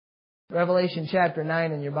Revelation chapter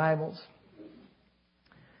 9 in your Bibles.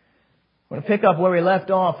 We're going to pick up where we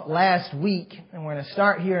left off last week, and we're going to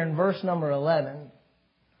start here in verse number 11.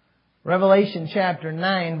 Revelation chapter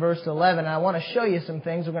 9, verse 11. I want to show you some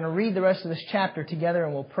things. We're going to read the rest of this chapter together,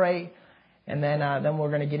 and we'll pray, and then we're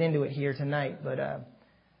going to get into it here tonight. But I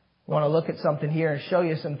want to look at something here and show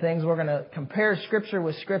you some things. We're going to compare Scripture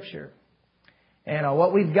with Scripture. And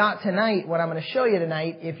what we've got tonight, what I'm going to show you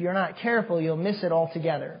tonight, if you're not careful, you'll miss it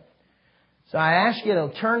altogether. So I ask you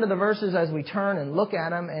to turn to the verses as we turn and look at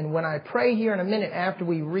them. And when I pray here in a minute after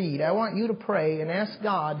we read, I want you to pray and ask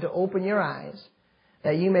God to open your eyes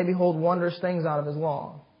that you may behold wondrous things out of His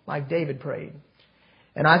law, like David prayed.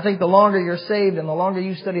 And I think the longer you're saved and the longer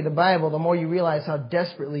you study the Bible, the more you realize how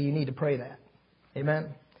desperately you need to pray that. Amen.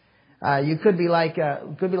 You could be like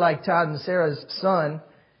Todd and Sarah's son.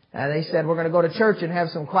 They said, we're going to go to church and have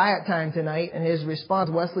some quiet time tonight. And his response,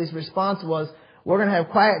 Wesley's response was, we're going to have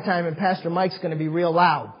quiet time and Pastor Mike's going to be real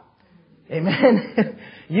loud. Amen.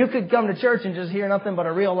 You could come to church and just hear nothing but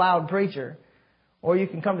a real loud preacher. Or you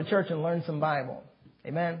can come to church and learn some Bible.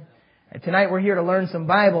 Amen. And tonight we're here to learn some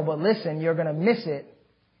Bible, but listen, you're going to miss it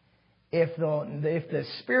if the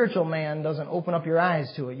spiritual man doesn't open up your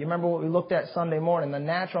eyes to it. You remember what we looked at Sunday morning? The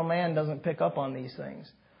natural man doesn't pick up on these things.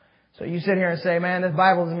 So you sit here and say, man, this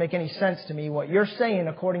Bible doesn't make any sense to me. What you're saying,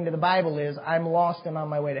 according to the Bible, is I'm lost and on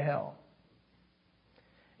my way to hell.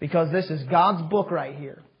 Because this is God's book right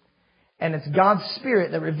here. And it's God's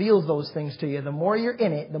Spirit that reveals those things to you. The more you're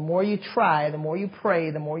in it, the more you try, the more you pray,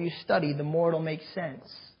 the more you study, the more it'll make sense.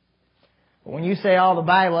 But when you say, oh, the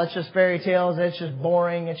Bible, it's just fairy tales, it's just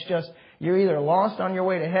boring, you're either lost on your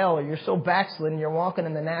way to hell or you're so backslidden, you're walking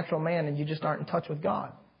in the natural man and you just aren't in touch with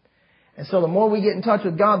God. And so the more we get in touch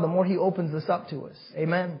with God, the more He opens this up to us.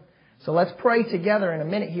 Amen? So let's pray together in a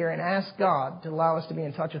minute here and ask God to allow us to be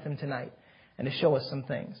in touch with Him tonight and to show us some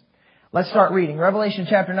things. Let's start reading. Revelation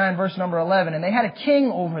chapter 9, verse number 11. And they had a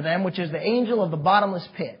king over them, which is the angel of the bottomless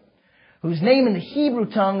pit, whose name in the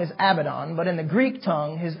Hebrew tongue is Abaddon, but in the Greek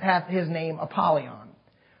tongue hath his name Apollyon.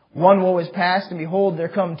 One woe is past, and behold, there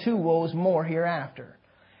come two woes more hereafter.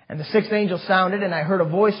 And the sixth angel sounded, and I heard a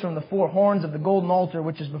voice from the four horns of the golden altar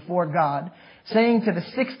which is before God, saying to the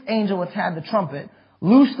sixth angel which had the trumpet,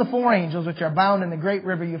 loose the four angels which are bound in the great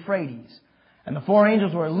river Euphrates. And the four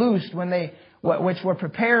angels were loosed which were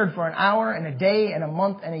prepared for an hour and a day and a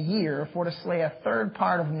month and a year for to slay a third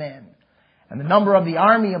part of men. And the number of the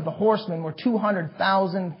army of the horsemen were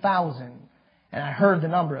 200,000,000. And I heard the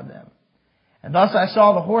number of them. And thus I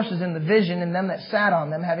saw the horses in the vision, and them that sat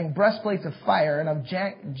on them, having breastplates of fire and of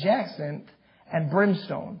jacinth and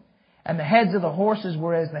brimstone. And the heads of the horses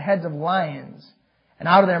were as the heads of lions. And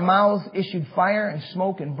out of their mouths issued fire and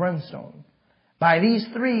smoke and brimstone. By these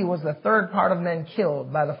three was the third part of men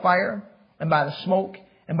killed, by the fire, and by the smoke,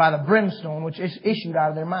 and by the brimstone which issued out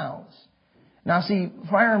of their mouths. Now see,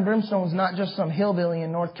 fire and brimstone is not just some hillbilly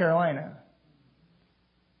in North Carolina.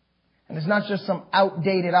 And it's not just some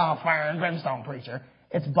outdated, fire and brimstone preacher.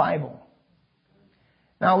 It's Bible.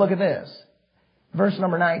 Now look at this. Verse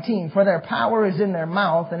number 19. For their power is in their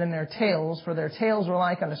mouth and in their tails, for their tails were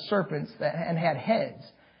like unto serpents and had heads.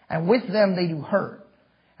 And with them they do hurt.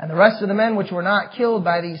 And the rest of the men which were not killed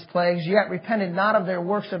by these plagues yet repented not of their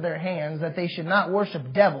works of their hands, that they should not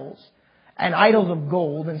worship devils and idols of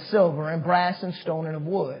gold and silver and brass and stone and of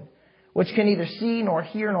wood, which can neither see nor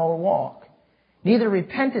hear nor walk. Neither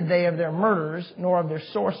repented they of their murders, nor of their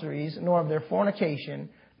sorceries, nor of their fornication,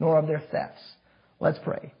 nor of their thefts. Let's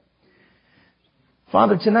pray.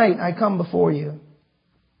 Father, tonight I come before you,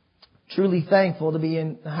 truly thankful to be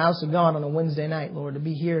in the house of God on a Wednesday night, Lord, to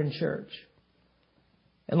be here in church.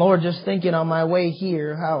 And Lord, just thinking on my way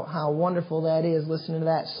here, how wonderful that is, listening to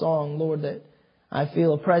that song, Lord, that I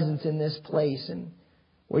feel a presence in this place. And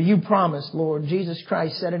where you promised, Lord, Jesus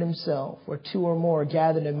Christ said it Himself, where two or more are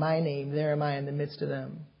gathered in my name, there am I in the midst of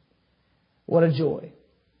them. What a joy.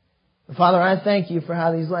 Father, I thank you for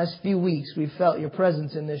how these last few weeks we've felt your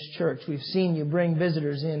presence in this church. We've seen you bring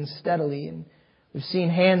visitors in steadily, and we've seen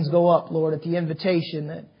hands go up, Lord, at the invitation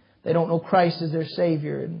that they don't know Christ as their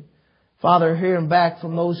Savior. And Father, hearing back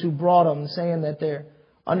from those who brought them, saying that they're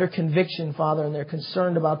under conviction, Father, and they're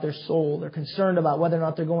concerned about their soul. They're concerned about whether or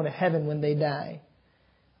not they're going to heaven when they die.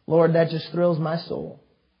 Lord, that just thrills my soul.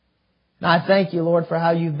 And I thank you, Lord, for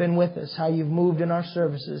how you've been with us, how you've moved in our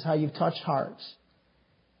services, how you've touched hearts.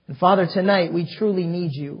 And Father, tonight we truly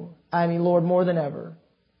need you. I mean, Lord, more than ever.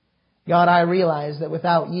 God, I realize that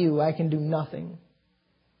without you, I can do nothing.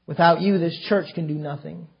 Without you, this church can do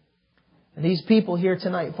nothing. And these people here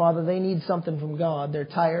tonight, Father, they need something from God. They're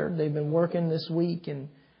tired. They've been working this week and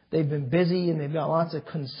They've been busy and they've got lots of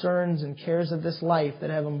concerns and cares of this life that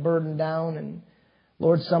have them burdened down. And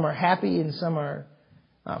Lord, some are happy and some are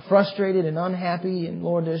frustrated and unhappy. And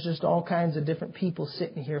Lord, there's just all kinds of different people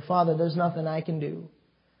sitting here. Father, there's nothing I can do.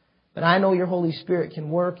 But I know your Holy Spirit can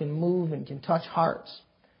work and move and can touch hearts,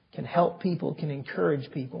 can help people, can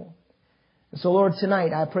encourage people. And so, Lord,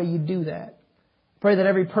 tonight I pray you do that. Pray that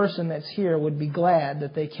every person that's here would be glad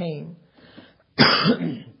that they came.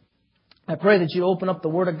 I pray that you open up the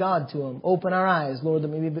Word of God to them. Open our eyes, Lord, that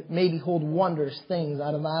we may behold wondrous things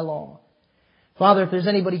out of thy law. Father, if there's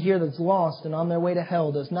anybody here that's lost and on their way to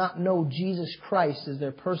hell, does not know Jesus Christ as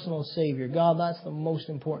their personal Savior, God, that's the most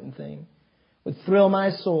important thing. It would thrill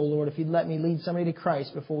my soul, Lord, if you'd let me lead somebody to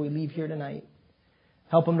Christ before we leave here tonight.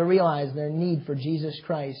 Help them to realize their need for Jesus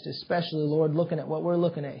Christ, especially, Lord, looking at what we're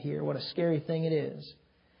looking at here. What a scary thing it is.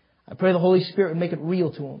 I pray the Holy Spirit would make it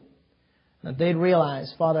real to them, that they'd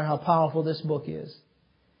realize, Father, how powerful this book is.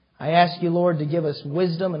 I ask you, Lord, to give us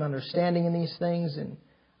wisdom and understanding in these things, and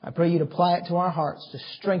I pray you to apply it to our hearts, to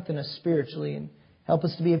strengthen us spiritually, and help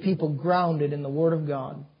us to be a people grounded in the Word of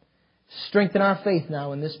God. Strengthen our faith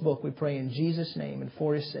now in this book, we pray in Jesus' name and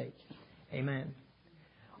for His sake. Amen.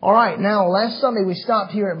 All right, now, last Sunday we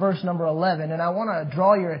stopped here at verse number 11, and I want to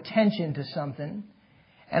draw your attention to something.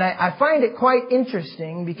 And I find it quite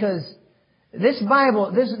interesting because this Bible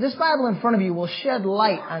in front of you will shed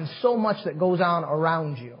light on so much that goes on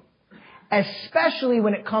around you, especially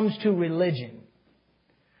when it comes to religion.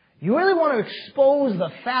 You really want to expose the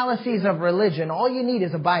fallacies of religion, all you need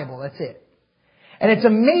is a Bible, that's it. And it's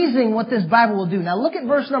amazing what this Bible will do. Now look at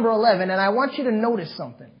verse number 11, and I want you to notice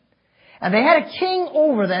something. And they had a king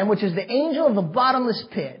over them, which is the angel of the bottomless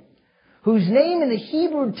pit, whose name in the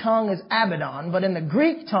Hebrew tongue is Abaddon, but in the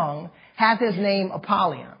Greek tongue hath his name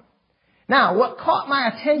Apollyon. Now, what caught my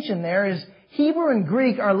attention there is Hebrew and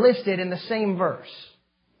Greek are listed in the same verse.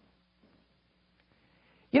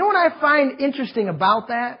 You know what I find interesting about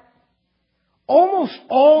that? Almost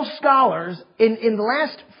all scholars in the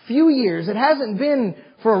last few years, it hasn't been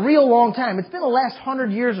for a real long time, it's been the last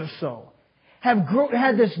 100 years or so, have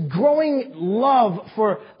had this growing love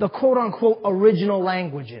for the quote-unquote original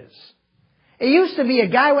languages. It used to be a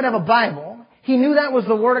guy would have a Bible. He knew that was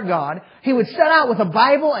the Word of God. He would set out with a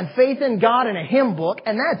Bible and faith in God and a hymn book,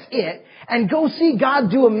 and that's it, and go see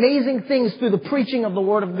God do amazing things through the preaching of the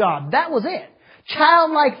Word of God. That was it.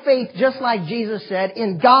 Childlike faith, just like Jesus said,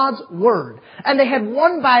 in God's Word. And they had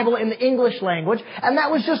one Bible in the English language, and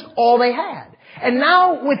that was just all they had. And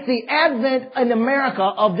now with the advent in America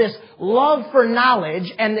of this love for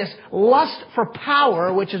knowledge and this lust for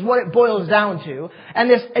power, which is what it boils down to, and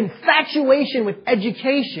this infatuation with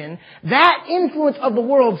education, that influence of the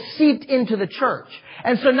world seeped into the church.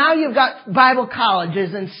 And so now you've got Bible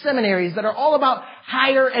colleges and seminaries that are all about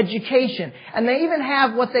higher education. And they even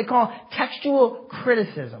have what they call textual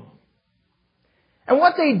criticism. And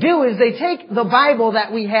what they do is they take the Bible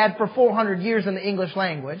that we had for 400 years in the English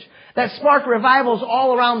language, that sparked revivals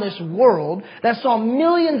all around this world, that saw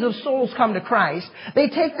millions of souls come to Christ. They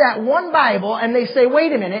take that one Bible and they say,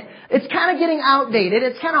 wait a minute, it's kind of getting outdated,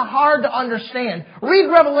 it's kind of hard to understand. Read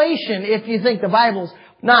Revelation if you think the Bible's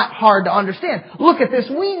not hard to understand. Look at this,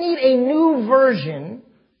 we need a new version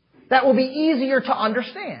that will be easier to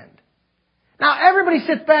understand. Now everybody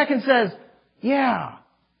sits back and says, yeah,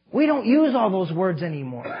 we don't use all those words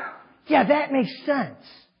anymore. Yeah, that makes sense.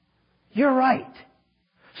 You're right.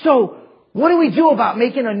 So, what do we do about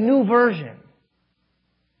making a new version?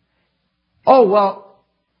 Oh, well,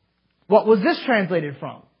 what was this translated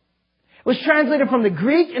from? It was translated from the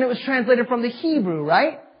Greek and it was translated from the Hebrew,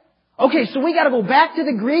 right? Okay, so we got to go back to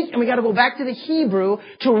the Greek and we got to go back to the Hebrew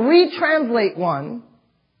to retranslate one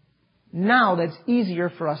now that's easier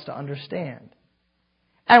for us to understand.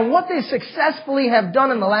 And what they successfully have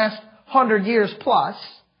done in the last 100 years plus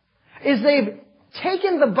is they've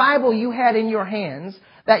taken the Bible you had in your hands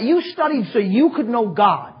that you studied so you could know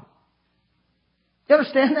God. You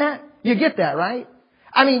understand that? You get that, right?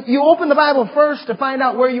 I mean, you opened the Bible first to find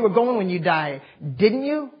out where you were going when you die, didn't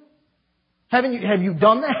you? Have you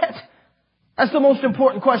done that? That's the most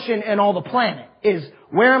important question in all the planet, is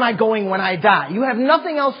where am I going when I die? You have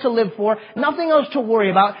nothing else to live for, nothing else to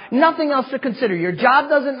worry about, nothing else to consider. Your job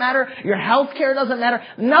doesn't matter, your health care doesn't matter.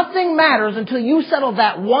 Nothing matters until you settle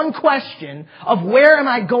that one question of where am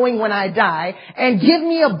I going when I die, and give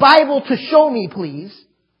me a Bible to show me, please,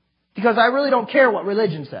 because I really don't care what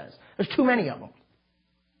religion says. There's too many of them.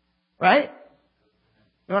 Right?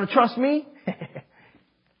 You want to trust me?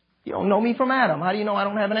 You don't know me from Adam. How do you know I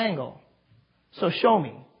don't have an angle? So show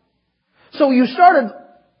me. So you started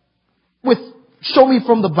with show me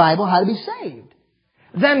from the Bible how to be saved.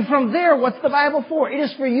 then from there, what's the Bible for? It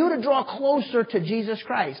is for you to draw closer to Jesus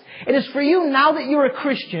Christ. It is for you, now that you're a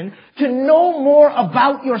Christian, to know more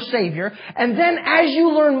about your Savior. And then as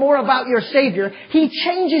you learn more about your Savior, He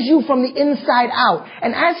changes you from the inside out.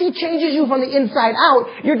 And as He changes you from the inside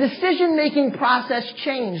out, your decision-making process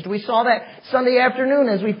changed. We saw that Sunday afternoon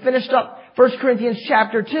as we finished up 1 Corinthians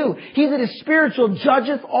chapter 2. He that is spiritual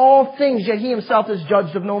judgeth all things, yet he himself is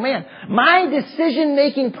judged of no man. My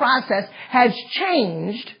decision-making process has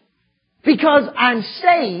changed because I'm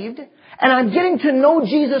saved and I'm getting to know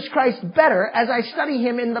Jesus Christ better as I study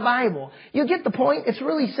Him in the Bible. You get the point? It's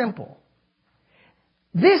really simple.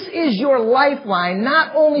 This is your lifeline,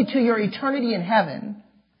 not only to your eternity in heaven,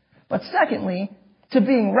 but secondly, to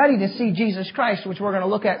being ready to see Jesus Christ, which we're going to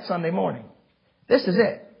look at Sunday morning. This is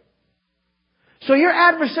it. So your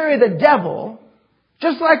adversary, the devil,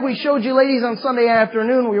 just like we showed you ladies on Sunday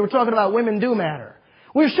afternoon, we were talking about women do matter.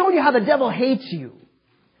 We were showing you how the devil hates you.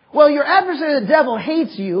 Well, your adversary, the devil,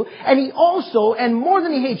 hates you, and he also, and more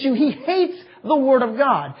than he hates you, he hates the Word of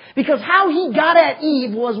God. Because how he got at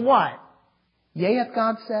Eve was what? Yea, hath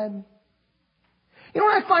God said? You know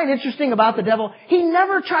what I find interesting about the devil? He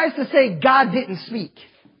never tries to say God didn't speak.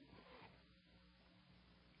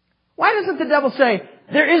 Why doesn't the devil say,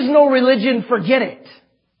 there is no religion, forget it?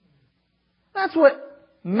 That's what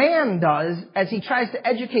man does as he tries to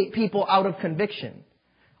educate people out of conviction.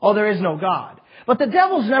 Oh, there is no God. But the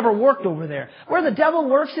devil's never worked over there. Where the devil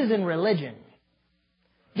works is in religion.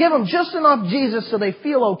 Give them just enough Jesus so they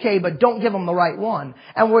feel okay, but don't give them the right one.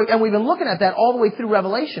 And we've been looking at that all the way through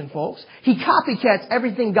Revelation, folks. He copycats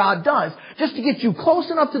everything God does just to get you close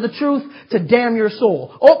enough to the truth to damn your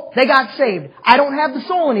soul. Oh, they got saved. I don't have the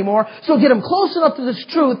soul anymore, so get them close enough to this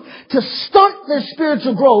truth to stunt their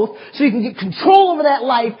spiritual growth so you can get control over that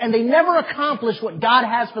life, and they never accomplish what God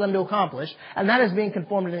has for them to accomplish, and that is being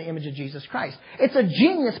conformed to the image of Jesus Christ. It's a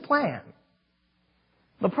genius plan.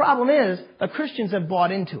 The problem is, the Christians have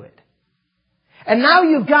bought into it. And now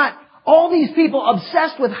you've got all these people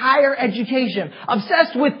obsessed with higher education,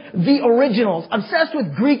 obsessed with the originals, obsessed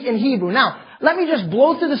with Greek and Hebrew. Now, let me just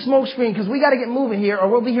blow through the smoke screen because we got to get moving here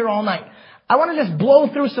or we'll be here all night. I want to just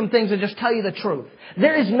blow through some things and just tell you the truth.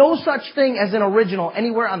 There is no such thing as an original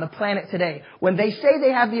anywhere on the planet today. When they say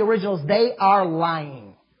they have the originals, they are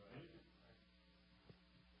lying.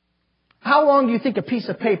 How long do you think a piece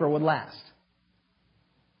of paper would last?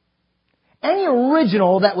 Any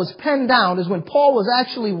original that was penned down is when Paul was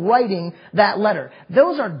actually writing that letter.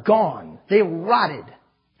 Those are gone. They rotted.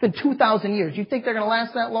 It's been 2,000 years. You think they're going to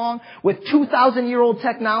last that long? With 2,000-year-old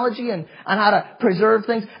technology and on how to preserve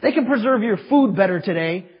things? They can preserve your food better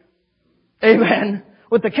today. Amen.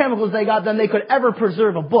 With the chemicals they got than they could ever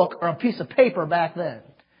preserve a book or a piece of paper back then.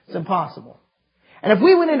 It's impossible. And if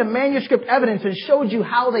we went into manuscript evidence and showed you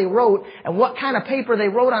how they wrote and what kind of paper they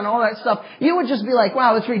wrote on, all that stuff, you would just be like,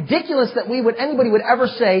 wow, it's ridiculous that anybody would ever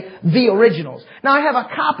say the originals. Now, I have a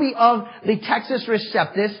copy of the Textus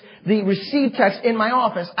Receptus, the received text, in my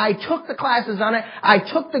office. I took the classes on it. I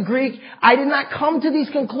took the Greek. I did not come to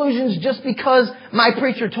these conclusions just because my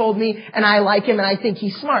preacher told me and I like him and I think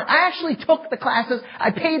he's smart. I actually took the classes.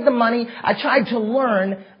 I paid the money. I tried to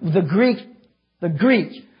learn the Greek,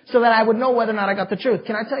 so that I would know whether or not I got the truth.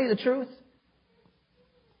 Can I tell you the truth?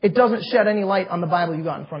 It doesn't shed any light on the Bible you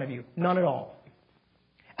got in front of you. None at all.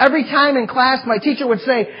 Every time in class, my teacher would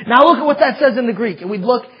say, now look at what that says in the Greek. And we'd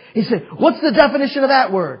look, he'd say, what's the definition of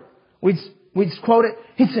that word? We'd quote it.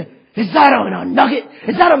 He'd say, is that a nugget?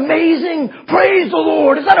 Is that amazing? Praise the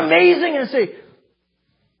Lord. Is that amazing? And I'd say,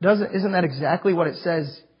 isn't that exactly what it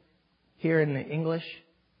says here in the English?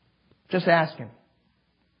 Just asking.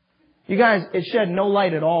 You guys, it shed no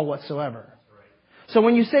light at all whatsoever. So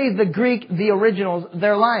when you say the Greek, the originals,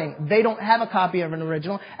 they're lying. They don't have a copy of an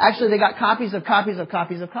original. Actually, they got copies of copies of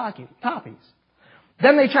copies of copies.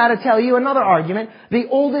 Then they try to tell you another argument. The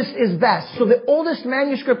oldest is best. So the oldest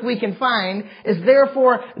manuscript we can find is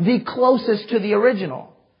therefore the closest to the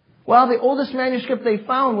original. Well, the oldest manuscript they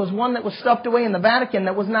found was one that was stuffed away in the Vatican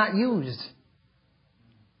that was not used.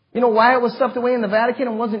 You know why it was stuffed away in the Vatican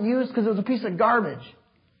and wasn't used? Because it was a piece of garbage.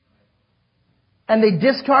 And they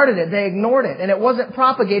discarded it. They ignored it. And it wasn't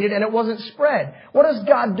propagated and it wasn't spread. What does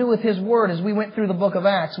God do with His Word as we went through the book of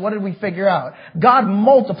Acts? What did we figure out? God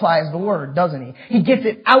multiplies the Word, doesn't He? He gets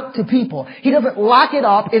it out to people. He doesn't lock it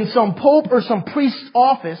up in some pope or some priest's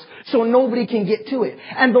office so nobody can get to it.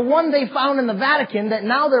 And the one they found in the Vatican that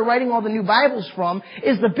now they're writing all the new Bibles from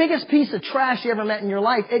is the biggest piece of trash you ever met in your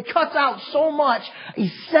life. It cuts out so much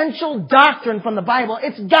essential doctrine from the Bible.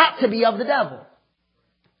 It's got to be of the devil.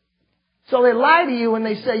 So they lie to you when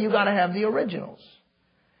they say you got to have the originals.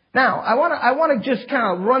 Now, I want to just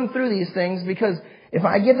kind of run through these things because If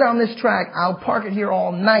I get down this track, I'll park it here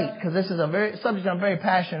all night because this is a subject I'm very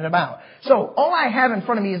passionate about. So all I have in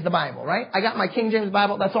front of me is the Bible, right? I got my King James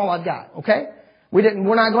Bible. That's all I've got, okay?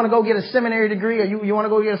 We're not going to go get a seminary degree, or you want to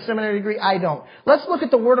go get a seminary degree? I don't. Let's look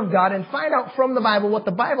at the Word of God and find out from the Bible what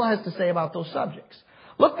the Bible has to say about those subjects.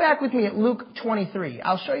 Look back with me at Luke 23.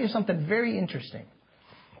 I'll show you something very interesting.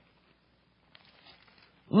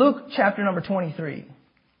 Luke chapter number 23.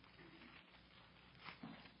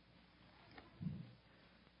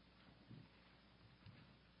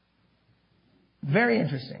 Very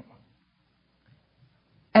interesting.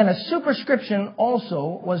 And a superscription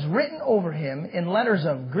also was written over him in letters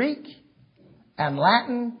of Greek and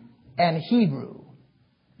Latin and Hebrew.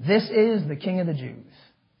 This is the King of the Jews.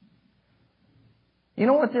 You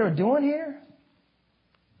know what they were doing here?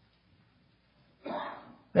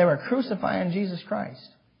 They were crucifying Jesus Christ.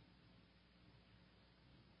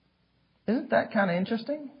 Isn't that kind of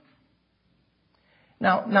interesting?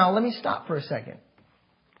 Now let me stop for a second.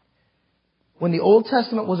 When the Old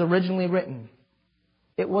Testament was originally written,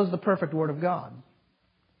 it was the perfect Word of God.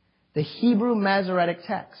 The Hebrew Masoretic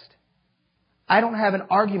text. I don't have an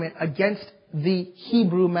argument against the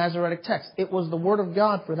Hebrew Masoretic text. It was the Word of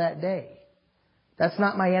God for that day. That's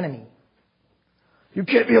not my enemy. You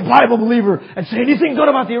can't be a Bible believer and say anything good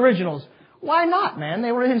about the originals. Why not, man?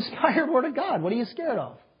 They were the inspired Word of God. What are you scared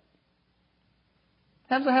of?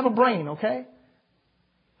 Have to have a brain, okay?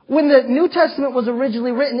 When the New Testament was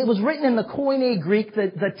originally written, it was written in the Koine Greek,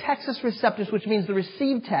 the Textus Receptus, which means the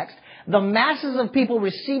received text. The masses of people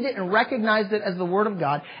received it and recognized it as the Word of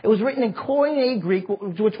God. It was written in Koine Greek,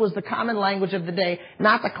 which was the common language of the day,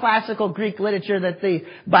 not the classical Greek literature that the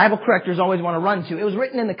Bible correctors always want to run to. It was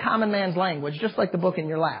written in the common man's language, just like the book in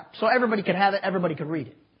your lap. So everybody could have it, everybody could read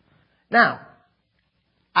it. Now,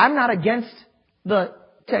 I'm not against the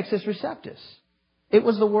Textus Receptus. It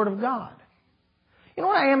was the Word of God. You know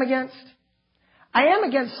what I am against? I am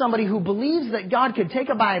against somebody who believes that God could take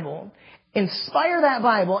a Bible, inspire that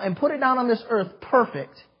Bible, and put it down on this earth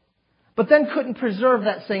perfect, but then couldn't preserve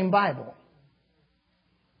that same Bible.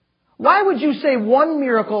 Why would you say one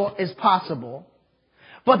miracle is possible,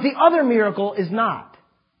 but the other miracle is not?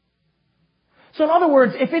 So in other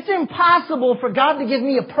words, if it's impossible for God to give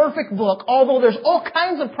me a perfect book, although there's all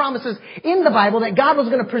kinds of promises in the Bible that God was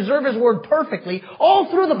going to preserve His Word perfectly, all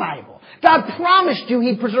through the Bible. God promised you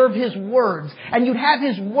He'd preserve His words, and you'd have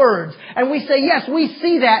His words. And we say, yes, we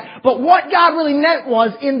see that, but what God really meant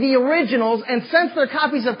was in the originals, and since they're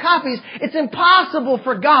copies of copies, it's impossible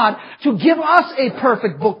for God to give us a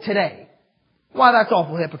perfect book today. Why, that's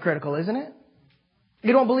awful hypocritical, isn't it?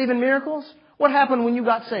 You don't believe in miracles? What happened when you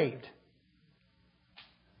got saved?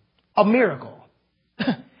 A miracle.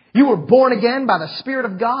 You were born again by the Spirit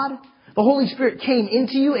of God. The Holy Spirit came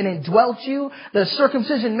into you and indwelt you. The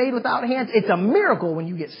circumcision made without hands. It's a miracle when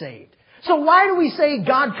you get saved. So why do we say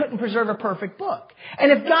God couldn't preserve a perfect book?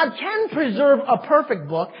 And if God can preserve a perfect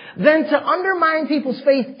book, then to undermine people's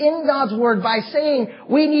faith in God's Word by saying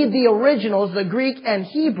we need the originals, the Greek and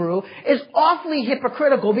Hebrew, is awfully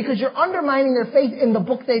hypocritical because you're undermining their faith in the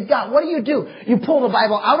book they've got. What do? You pull the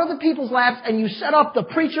Bible out of the people's laps and you set up the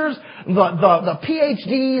preachers, the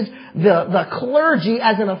PhDs, the clergy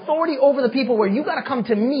as an authority over the people where you got to come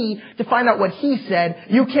to me to find out what he said.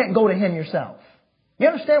 You can't go to him yourself. You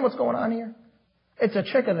understand what's going on here? It's a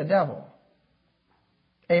trick of the devil.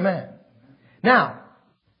 Amen. Now,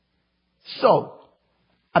 so,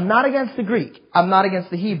 I'm not against the Greek. I'm not against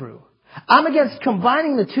the Hebrew. I'm against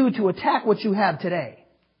combining the two to attack what you have today.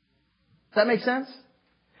 Does that make sense?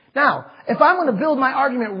 Now, if I'm going to build my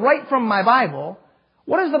argument right from my Bible,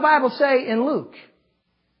 what does the Bible say in Luke?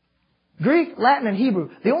 Greek, Latin, and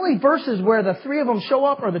Hebrew. The only verses where the three of them show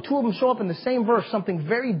up or the two of them show up in the same verse, something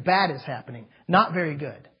very bad is happening. Not very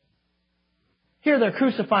good. Here they're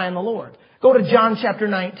crucifying the Lord. Go to John chapter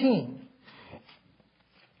 19.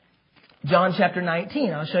 John chapter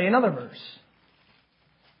 19. I'll show you another verse.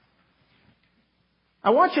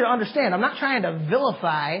 I want you to understand, I'm not trying to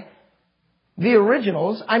vilify the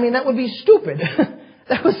originals. I mean, that would be stupid.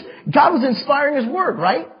 God was inspiring His Word,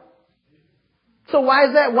 right? So why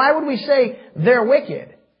is that? Why would we say they're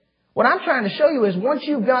wicked? What I'm trying to show you is once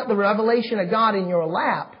you've got the revelation of God in your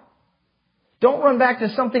lap, don't run back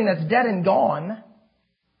to something that's dead and gone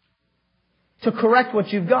to correct what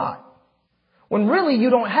you've got. When really you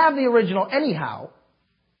don't have the original anyhow.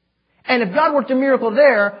 And if God worked a miracle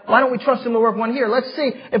there, why don't we trust Him to work one here? Let's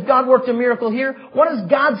see if God worked a miracle here. What does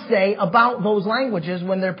God say about those languages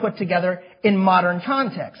when they're put together in modern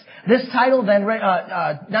context? This title then read,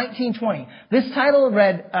 1920. This title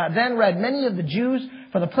then read, many of the Jews,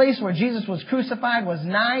 for the place where Jesus was crucified was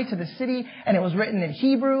nigh to the city, and it was written in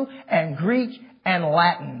Hebrew and Greek and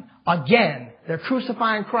Latin. Again, they're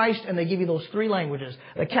crucifying Christ and they give you those three languages.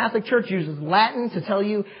 The Catholic Church uses Latin to tell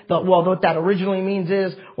you what that originally means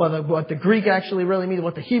is, what the Greek actually really means,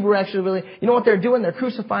 what the Hebrew actually really, you know what they're doing? They're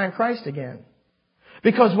crucifying Christ again.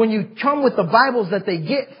 Because when you come with the Bibles that they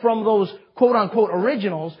get from those quote-unquote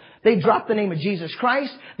originals, they drop the name of Jesus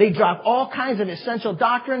Christ. They drop all kinds of essential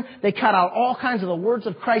doctrine. They cut out all kinds of the words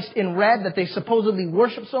of Christ in red that they supposedly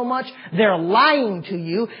worship so much. They're lying to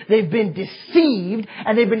you. They've been deceived,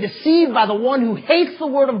 and they've been deceived by the one who hates the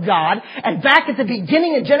Word of God. And back at the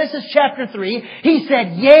beginning of Genesis chapter 3, he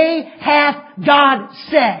said, "Yea, hath God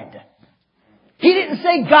said." He didn't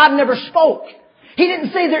say God never spoke. He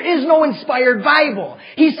didn't say there is no inspired Bible.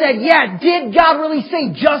 He said, yeah, did God really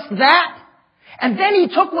say just that? And then he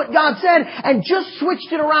took what God said and just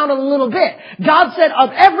switched it around a little bit. God said, of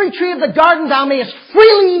every tree of the garden thou mayest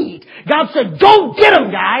freely eat. God said, go get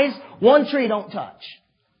them, guys. One tree don't touch.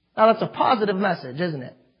 Now that's a positive message, isn't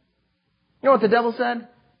it? You know what the devil said?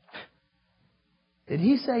 Did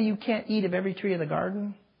he say you can't eat of every tree of the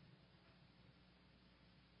garden?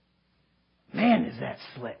 Man, is that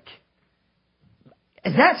slick.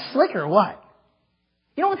 Is that slick or what?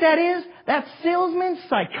 You know what that is? That's salesman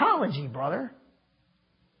psychology, brother.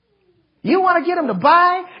 You want to get them to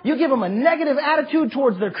buy, you give them a negative attitude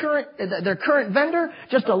towards their current vendor,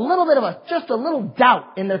 just a little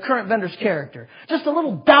doubt in their current vendor's character. Just a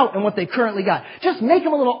little doubt in what they currently got. Just make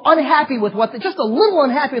them a little unhappy with what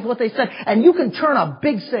they said, and you can turn a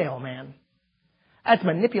big sale, man. That's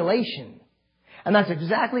manipulation. And that's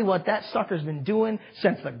exactly what that sucker's been doing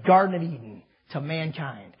since the Garden of Eden to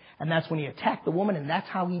mankind. And that's when he attacked the woman, and that's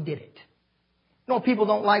how he did it. You know what people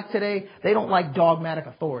don't like today? They don't like dogmatic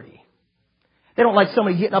authority. They don't like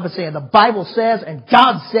somebody getting up and saying, the Bible says, and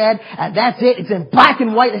God said, and that's it. It's in black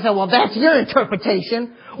and white. They say, well, that's your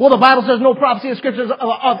interpretation. Well, the Bible says no prophecy of Scriptures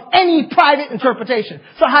of any private interpretation.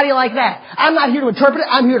 So how do you like that? I'm not here to interpret it.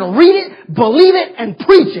 I'm here to read it, believe it, and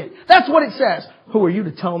preach it. That's what it says. Who are you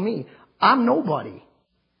to tell me? I'm nobody.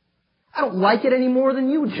 I don't like it any more than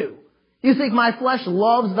you do. You think my flesh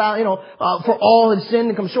loves thou, for all have sinned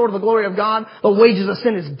and come short of the glory of God? The wages of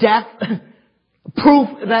sin is death. Proof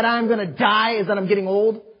that I'm going to die is that I'm getting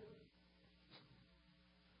old.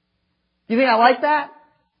 You think I like that?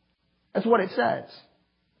 That's what it says.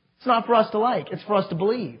 It's not for us to like. It's for us to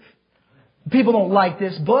believe. People don't like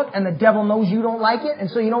this book, and the devil knows you don't like it,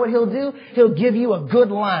 and so you know what he'll do? He'll give you a good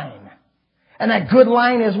line. And that good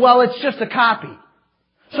line is, well, it's just a copy.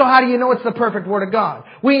 So how do you know it's the perfect Word of God?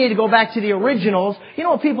 We need to go back to the originals. You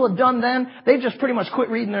know what people have done then? They've just pretty much quit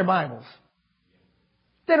reading their Bibles.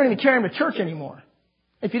 They don't even carry them to church anymore.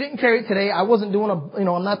 If you didn't carry it today, I wasn't doing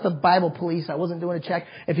I'm not the Bible police. I wasn't doing a check.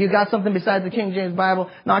 If you got something besides the King James Bible,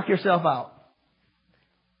 knock yourself out.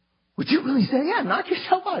 Would you really say, yeah, knock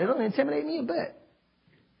yourself out? It doesn't intimidate me a bit.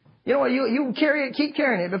 You know what? You carry it, keep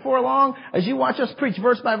carrying it. Before long, as you watch us preach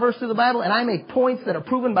verse by verse through the Bible, and I make points that are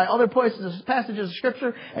proven by other passages of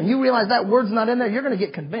Scripture, and you realize that word's not in there, you're going to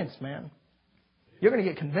get convinced, man. You're going to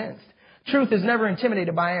get convinced. Truth is never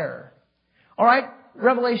intimidated by error. All right?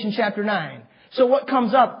 Revelation chapter 9. So what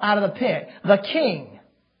comes up out of the pit? The king,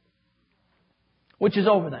 which is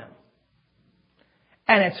over them.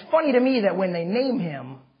 And it's funny to me that when they name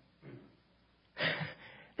him,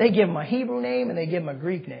 they give him a Hebrew name and they give him a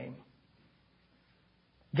Greek name.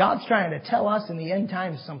 God's trying to tell us in the end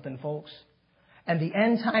times something, folks. And the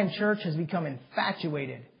end time church has become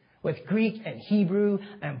infatuated with Greek and Hebrew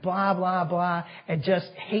and blah, blah, blah, and just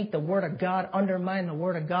hate the Word of God, undermine the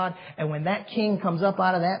Word of God. And when that king comes up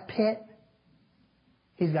out of that pit,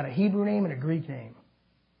 he's got a Hebrew name and a Greek name.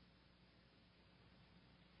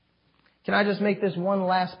 Can I just make this one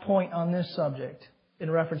last point on this subject in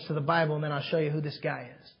reference to the Bible, and then I'll show you who this guy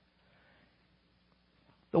is.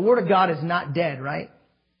 The Word of God is not dead, right?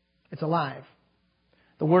 It's alive.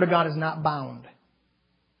 The Word of God is not bound.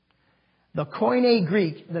 The Koine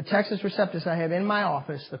Greek, the Texas Receptus I have in my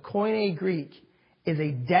office, the Koine Greek is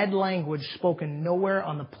a dead language spoken nowhere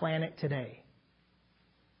on the planet today.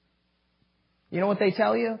 You know what they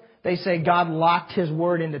tell you? They say God locked His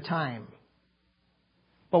Word into time.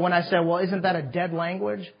 But when I say, well, isn't that a dead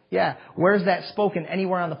language? Yeah. Where's that spoken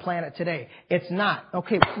anywhere on the planet today? It's not.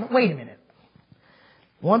 Okay, wait a minute.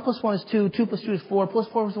 1 plus 1 is 2, 2 plus 2 is 4, plus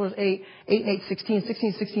 4 plus 4 is 8, 8 and 8 is 16, 16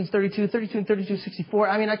 and 16 is 32, 32 and 32 is 64.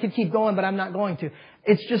 I mean, I could keep going, but I'm not going to.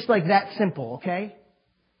 It's just like that simple, okay?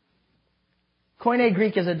 Koine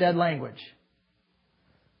Greek is a dead language.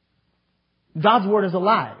 God's Word is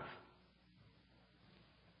alive.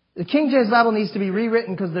 The King James Bible needs to be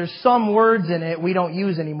rewritten because there's some words in it we don't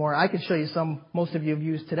use anymore. I could show you some most of you have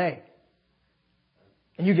used today.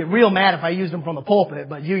 And you get real mad if I use them from the pulpit,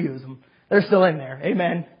 but you use them. They're still in there.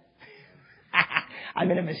 Amen. I'm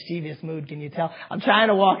in a mischievous mood, can you tell? I'm trying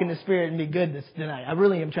to walk in the Spirit and be good this tonight. I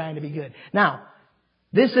really am trying to be good. Now,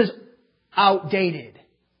 this is outdated.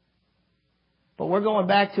 But we're going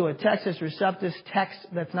back to a Textus Receptus text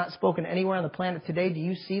that's not spoken anywhere on the planet today. Do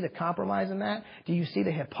you see the compromise in that? Do you see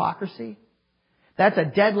the hypocrisy? That's a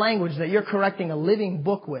dead language that you're correcting a living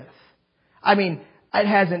book with. I mean, it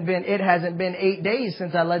hasn't been 8 days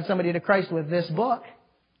since I led somebody to Christ with this book.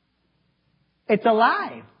 It's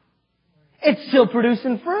alive. It's still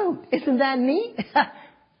producing fruit. Isn't that neat?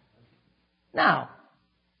 Now,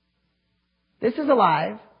 this is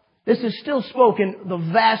alive. This is still spoken, the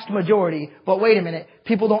vast majority. But wait a minute.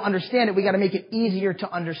 People don't understand it. We got to make it easier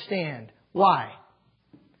to understand. Why?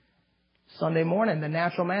 Sunday morning, the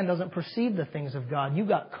natural man doesn't perceive the things of God. You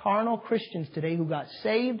got carnal Christians today who got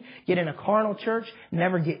saved, get in a carnal church,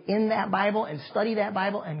 never get in that Bible and study that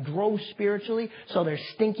Bible and grow spiritually, so they're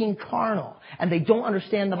stinking carnal. And they don't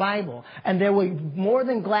understand the Bible. And they will be more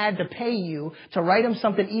than glad to pay you to write them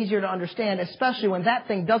something easier to understand, especially when that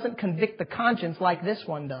thing doesn't convict the conscience like this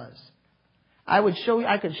one does. I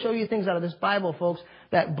could show you things out of this Bible, folks,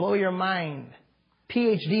 that blow your mind.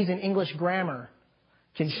 PhDs in English grammar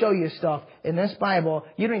can show you stuff in this Bible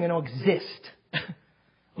you don't even know exist.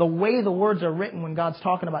 The way the words are written when God's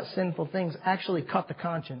talking about sinful things actually cut the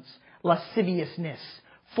conscience. Lasciviousness,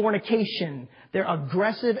 fornication. They're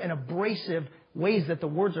aggressive and abrasive ways that the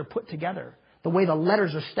words are put together. The way the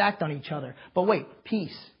letters are stacked on each other. But wait,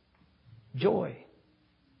 peace, joy,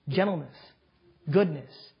 gentleness,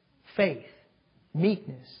 goodness, faith,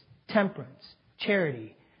 meekness, temperance,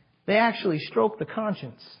 charity. They actually stroke the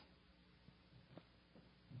conscience.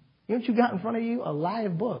 You know what you got in front of you? A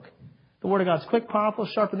live book. The Word of God's quick, powerful,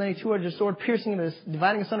 sharper than any two-edged sword, piercing into this,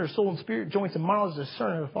 dividing asunder soul and spirit, joints and marrows,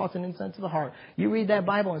 discerning the thoughts and intents of the heart. You read that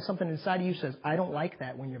Bible and something inside of you says, I don't like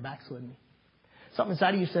that when you're backslidden. Something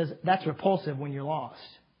inside of you says, that's repulsive when you're lost.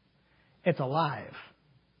 It's alive.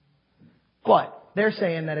 But they're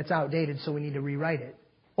saying that it's outdated, so we need to rewrite it.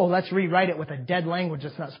 Oh, let's rewrite it with a dead language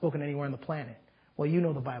that's not spoken anywhere on the planet. Well, you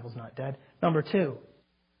know the Bible's not dead. Number two,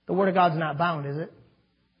 the Word of God's not bound, is it?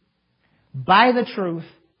 Buy the truth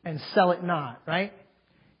and sell it not, right?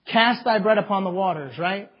 Cast thy bread upon the waters,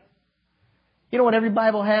 right? You know what every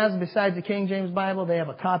Bible has besides the King James Bible? They have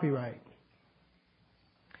a copyright.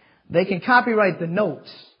 They can copyright the notes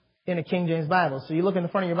in a King James Bible. So you look in the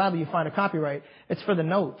front of your Bible, you find a copyright. It's for the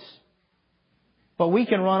notes. But we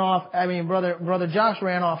can run off, Brother Josh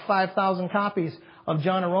ran off 5,000 copies of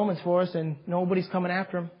John and Romans for us, and nobody's coming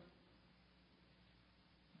after him.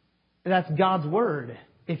 That's God's Word.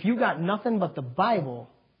 If you got nothing but the Bible,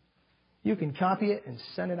 you can copy it and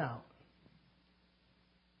send it out.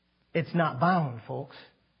 It's not bound, folks.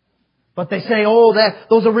 But they say,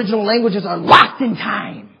 those original languages are locked in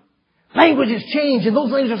time. Languages change and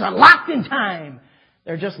those languages are locked in time.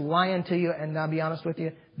 They're just lying to you, and I'll be honest with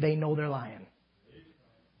you, they know they're lying.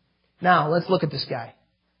 Now, let's look at this guy.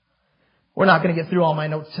 We're not going to get through all my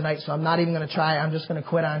notes tonight, so I'm not even going to try. I'm just going to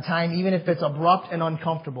quit on time, even if it's abrupt and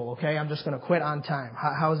uncomfortable, okay? I'm just going to quit on time.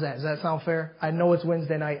 How's that? Does that sound fair? I know it's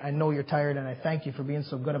Wednesday night. I know you're tired, and I thank you for being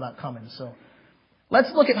so good about coming. So let's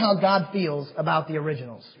look at how God feels about the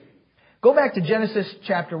originals. Go back to Genesis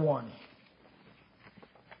chapter 1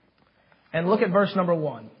 and look at verse number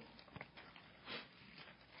 1.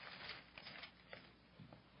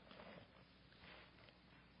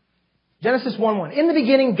 Genesis 1:1. In the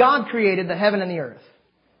beginning, God created the heaven and the earth.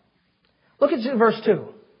 Look at verse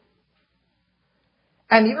 2.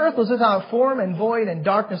 And the earth was without form and void, and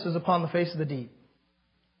darkness was upon the face of the deep.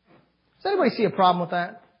 Does anybody see a problem with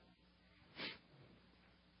that?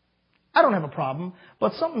 I don't have a problem,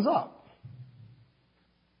 but something's up.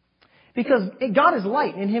 Because God is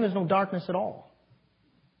light, and in Him is no darkness at all.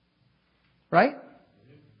 Right?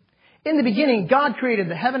 In the beginning, God created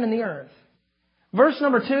the heaven and the earth. Verse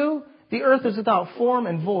number 2. The earth is without form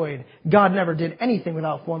and void. God never did anything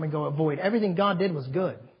without form and void. Everything God did was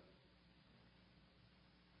good.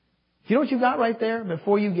 You know what you got right there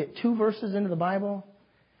before you get 2 verses into the Bible?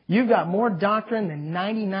 You've got more doctrine than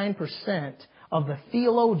 99% of the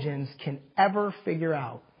theologians can ever figure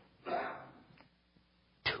out.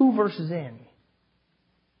 2 verses in.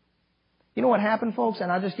 You know what happened, folks?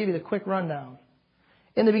 And I'll just give you the quick rundown.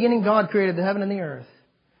 In the beginning, God created the heaven and the earth.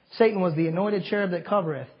 Satan was the anointed cherub that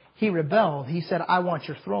covereth. He rebelled. He said, I want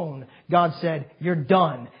your throne. God said, you're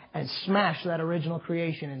done, and smashed that original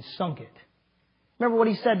creation and sunk it. Remember what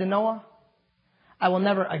He said to Noah? I will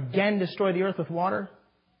never again destroy the earth with water.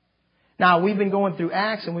 Now, we've been going through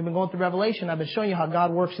Acts and we've been going through Revelation. I've been showing you how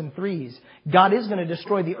God works in threes. God is going to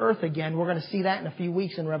destroy the earth again. We're going to see that in a few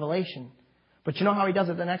weeks in Revelation. But you know how He does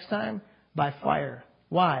it the next time? by fire.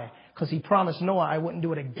 Why? Because he promised Noah I wouldn't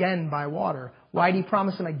do it again by water. Why did he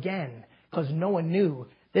promise him again? Because Noah knew,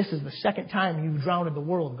 this is the second time you've drowned the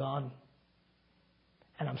world, God.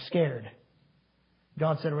 And I'm scared.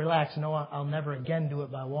 God said, relax, Noah, I'll never again do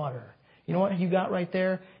it by water. You know what you got right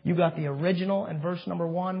there? You got the original in verse number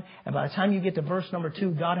 1. And by the time you get to verse number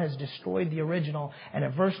 2, God has destroyed the original. And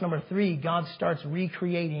at verse number 3, God starts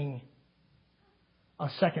recreating a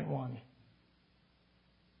second one.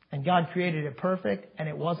 And God created it perfect, and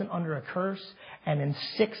it wasn't under a curse. And in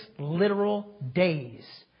 6 literal days,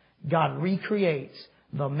 God recreates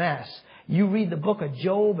the mess. You read the book of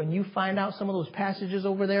Job and you find out some of those passages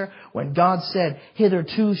over there when God said,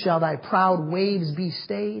 hitherto shall thy proud waves be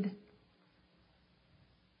stayed.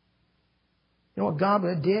 You know what God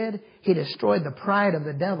did? He destroyed the pride of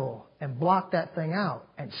the devil and blocked that thing out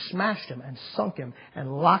and smashed him and sunk him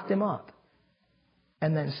and locked him up.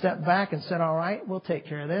 And then stepped back and said, all right, we'll take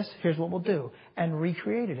care of this. Here's what we'll do. And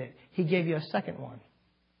recreated it. He gave you a second one.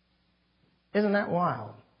 Isn't that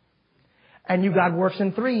wild? And you, God works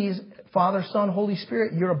in 3s. Father, Son, Holy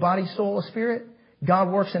Spirit. You're a body, soul, a spirit. God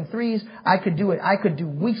works in 3s. I could do it. I could do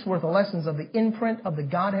weeks worth of lessons of the imprint of the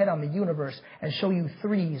Godhead on the universe and show you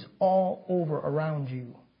 3s all over around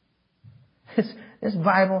you. This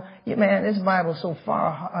Bible, man, this Bible is so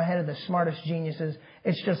far ahead of the smartest geniuses.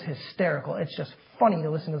 It's just hysterical. It's just funny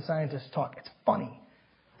to listen to the scientists talk. It's funny.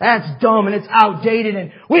 That's dumb and it's outdated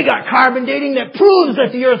and we got carbon dating that proves that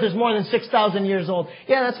the earth is more than 6,000 years old.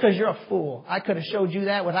 Yeah, that's because you're a fool. I could have showed you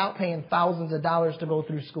that without paying thousands of dollars to go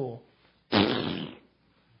through school.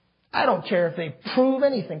 I don't care if they prove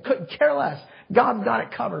anything. Couldn't care less. God's got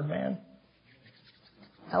it covered, man.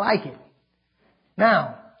 I like it.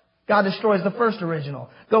 Now, God destroys the first original.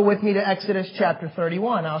 Go with me to Exodus chapter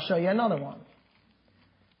 31. I'll show you another one.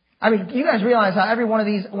 I mean, you guys realize how every one of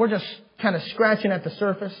these, we're just kind of scratching at the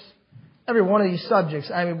surface. Every one of these subjects,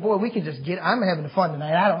 I mean, boy, we could just I'm having fun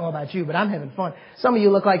tonight. I don't know about you, but I'm having fun. Some of you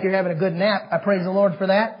look like you're having a good nap. I praise the Lord for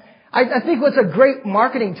that. I think it's a great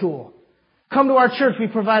marketing tool. Come to our church. We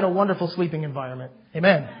provide a wonderful sleeping environment.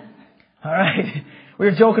 Amen. All right. We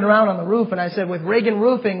were joking around on the roof, and I said, with Ragan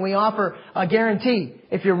Roofing, we offer a guarantee.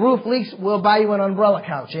 If your roof leaks, we'll buy you an umbrella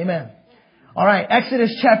couch. Amen. All right.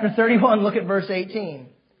 Exodus chapter 31, look at verse 18.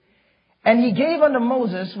 And he gave unto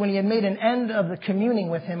Moses, when he had made an end of the communing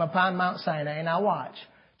with him upon Mount Sinai, and now watch,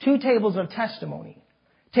 2 tables of testimony,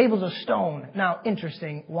 tables of stone. Now,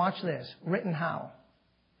 interesting, watch this. Written how?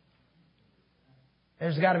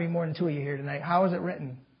 There's got to be more than 2 of you here tonight. How is it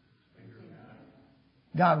written?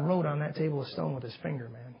 God wrote on that table of stone with his finger,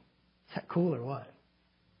 man. Is that cool or what?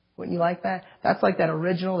 Wouldn't you like that? That's like that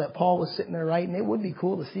original that Paul was sitting there writing. It would be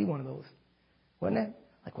cool to see one of those. Wouldn't it?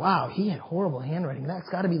 Like, wow, he had horrible handwriting. That's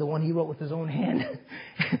got to be the one he wrote with his own hand.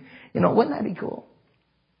 Wouldn't that be cool?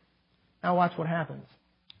 Now watch what happens.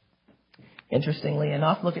 Interestingly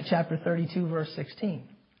enough, look at chapter 32, verse 16.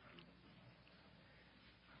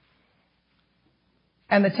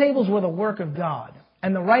 And the tables were the work of God,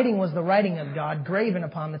 and the writing was the writing of God graven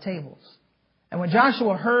upon the tables. And when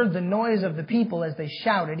Joshua heard the noise of the people as they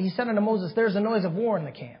shouted, he said unto Moses, there's a noise of war in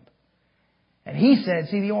the camp. And he said,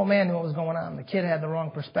 see, the old man knew what was going on. The kid had the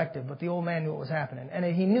wrong perspective, but the old man knew what was happening. And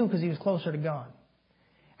he knew because he was closer to God.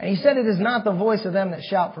 And he said, it is not the voice of them that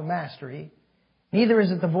shout for mastery, neither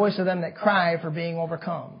is it the voice of them that cry for being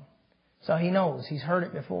overcome. So he knows. He's heard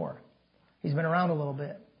it before. He's been around a little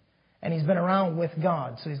bit. And he's been around with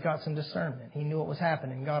God, so he's got some discernment. He knew what was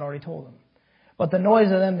happening. God already told him. But the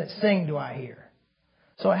noise of them that sing do I hear.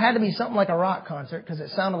 So it had to be something like a rock concert because it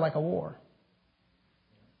sounded like a war.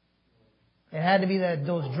 It had to be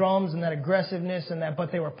those drums and that aggressiveness and that,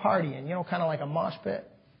 but they were partying, kind of like a mosh pit.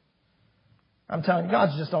 I'm telling you,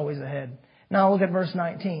 God's just always ahead. Now look at verse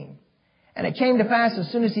 19. And it came to pass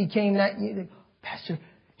as soon as he came, Pastor,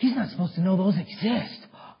 he's not supposed to know those exist.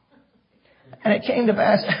 And it came to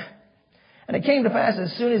pass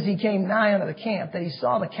as soon as he came nigh unto the camp that he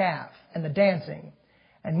saw the calf and the dancing,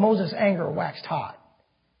 and Moses' anger waxed hot.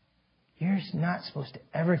 You're not supposed to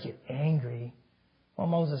ever get angry. Well,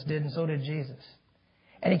 Moses did, and so did Jesus.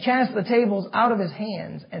 And he cast the tables out of his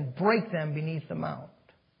hands and brake them beneath the mount.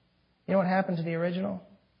 You know what happened to the original?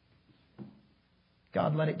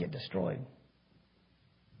 God let it get destroyed.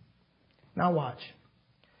 Now watch.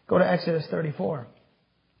 Go to Exodus 34.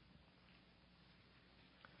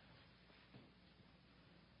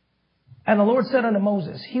 And the Lord said unto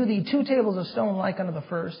Moses, hew thee 2 tables of stone like unto the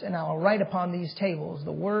first, and I will write upon these tables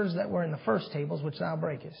the words that were in the first tables which thou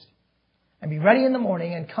breakest. And be ready in the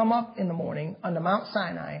morning, and come up in the morning unto Mount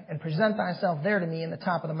Sinai, and present thyself there to me in the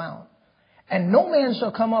top of the mount. And no man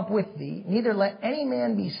shall come up with thee, neither let any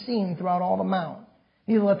man be seen throughout all the mount.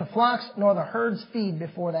 Neither let the flocks nor the herds feed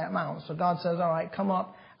before that mount. So God says, all right, come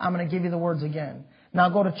up. I'm going to give you the words again. Now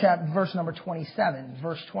go to verse number 27.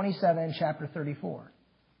 Verse 27, chapter 34.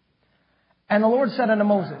 And the Lord said unto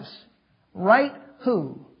Moses, write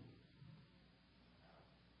who?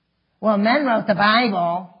 Well, men wrote the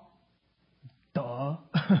Bible. Duh.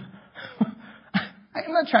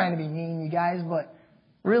 I'm not trying to be mean, you guys, but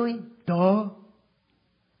really? Duh.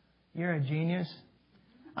 You're a genius.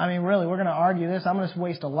 I mean, really, we're going to argue this. I'm going to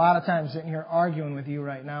waste a lot of time sitting here arguing with you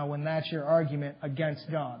right now when that's your argument against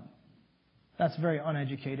God. That's very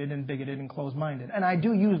uneducated and bigoted and closed-minded. And I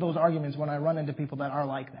do use those arguments when I run into people that are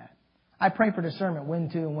like that. I pray for discernment when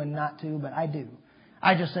to and when not to, but I do.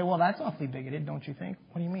 I just say, well, that's awfully bigoted, don't you think?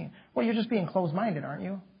 What do you mean? Well, you're just being closed-minded, aren't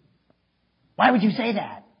you? Why would you say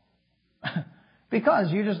that?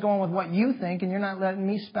 Because you're just going with what you think and you're not letting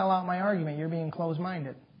me spell out my argument. You're being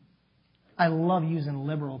closed-minded. I love using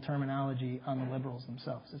liberal terminology on the liberals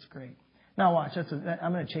themselves. It's great. Now watch.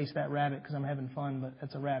 I'm going to chase that rabbit because I'm having fun, but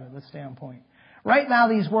it's a rabbit. Let's stay on point. Write now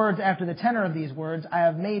these words after the tenor of these words. I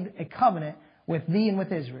have made a covenant with thee and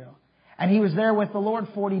with Israel. And he was there with the Lord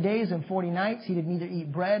 40 days and 40 nights. He did neither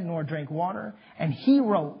eat bread nor drink water. And he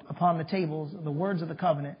wrote upon the tables the words of the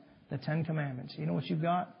covenant, the 10 Commandments. You know what you've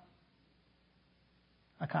got?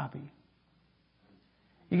 A copy.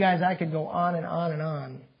 You guys, I could go on and on and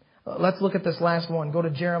on. Let's look at this last one. Go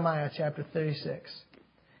to Jeremiah chapter 36.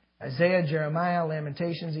 Isaiah, Jeremiah,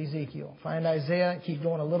 Lamentations, Ezekiel. Find Isaiah. Keep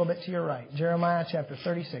going a little bit to your right. Jeremiah chapter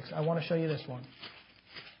 36. I want to show you this one.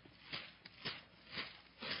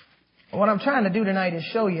 What I'm trying to do tonight is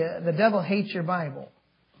show you the devil hates your Bible.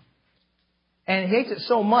 And he hates it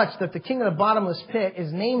so much that the king of the bottomless pit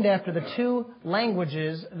is named after the two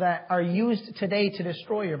languages that are used today to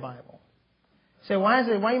destroy your Bible. Say, why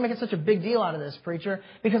are you making such a big deal out of this, preacher?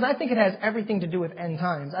 Because I think it has everything to do with end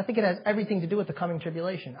times. I think it has everything to do with the coming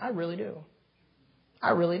tribulation. I really do. I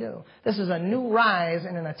really do. This is a new rise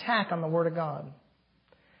and an attack on the Word of God.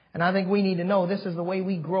 And I think we need to know this is the way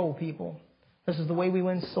we grow, people. This is the way we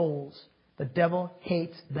win souls. The devil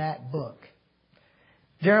hates that book.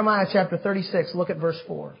 Jeremiah chapter 36, look at verse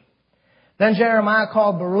 4. Then Jeremiah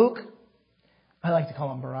called Baruch, I like to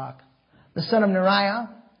call him Barak, the son of Neriah,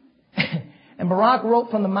 and Barak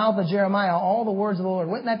wrote from the mouth of Jeremiah all the words of the Lord.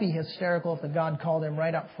 Wouldn't that be hysterical if the God called him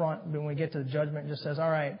right up front when we get to the judgment and just says,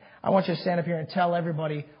 all right, I want you to stand up here and tell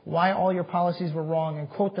everybody why all your policies were wrong and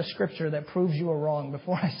quote the scripture that proves you were wrong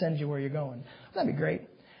before I send you where you're going. That'd be great.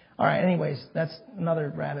 All right, anyways, that's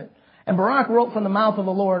another rabbit. And Barak wrote from the mouth of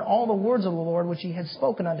the Lord all the words of the Lord which he had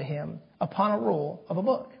spoken unto him upon a roll of a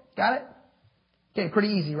book. Got it? Okay, pretty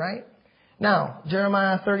easy, right? Now,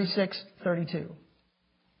 Jeremiah 36:32.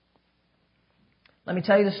 Let me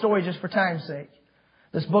tell you the story just for time's sake.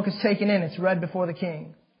 This book is taken in. It's read before the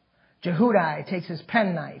king. Jehudi takes his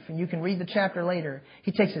pen knife, and you can read the chapter later.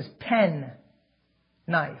 He takes his pen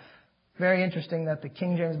knife. Very interesting that the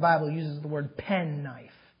King James Bible uses the word pen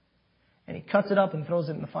knife. And he cuts it up and throws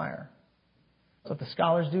it in the fire. That's what the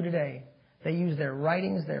scholars do today. They use their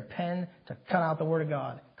writings, their pen, to cut out the Word of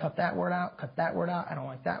God. Cut that word out, cut that word out. I don't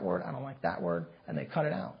like that word, I don't like that word. And they cut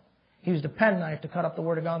it out. He used a pen knife to cut up the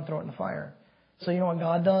Word of God and throw it in the fire. So you know what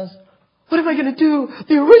God does? What am I going to do?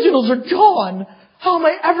 The originals are gone. How am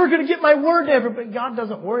I ever going to get my word to everybody? God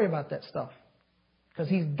doesn't worry about that stuff. Because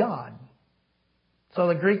He's God. So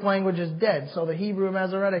the Greek language is dead. So the Hebrew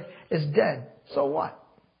Masoretic is dead. So what?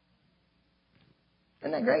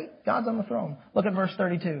 Isn't that great? God's on the throne. Look at verse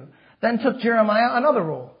 32. Then took Jeremiah another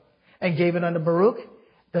roll and gave it unto Baruch,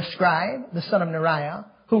 the scribe, the son of Neriah,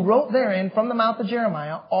 who wrote therein from the mouth of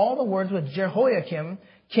Jeremiah all the words which Jehoiakim,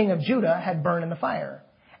 king of Judah, had burned in the fire.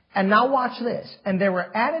 And now watch this. And there were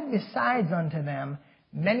added besides unto them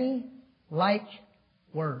many like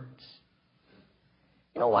words.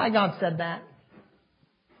 You know why God said that?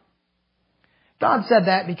 God said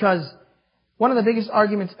that because one of the biggest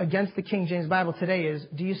arguments against the King James Bible today is,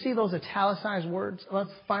 do you see those italicized words?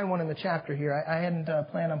 Let's find one in the chapter here. I hadn't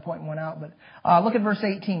planned on pointing one out, but look at verse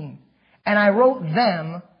 18. And I wrote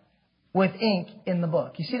them with ink in the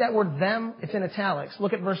book. You see that word them? It's in italics.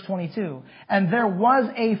 Look at verse 22. And there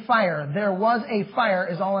was a fire. There was a fire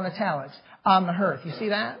is all in italics on the hearth. You see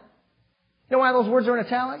that? You know why those words are in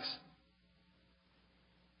italics?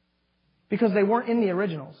 Because they weren't in the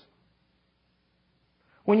originals.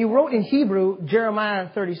 When you wrote in Hebrew, Jeremiah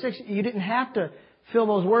 36, you didn't have to fill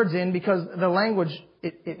those words in because the language,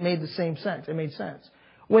 it made the same sense. It made sense.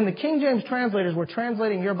 When the King James translators were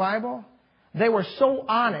translating your Bible, they were so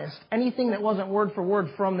honest, anything that wasn't word for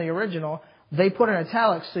word from the original, they put in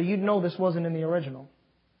italics so you'd know this wasn't in the original.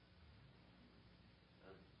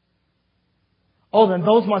 Oh, then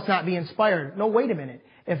those must not be inspired. No, wait a minute.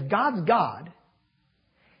 If God's God,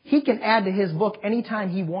 He can add to His book anytime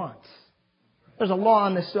He wants. There's a law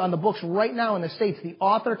on the books right now in the States. The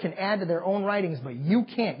author can add to their own writings, but you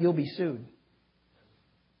can't. You'll be sued.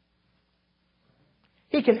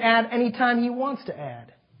 He can add anytime He wants to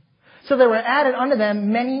add. So there were added unto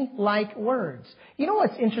them many like words. You know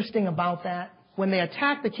what's interesting about that? When they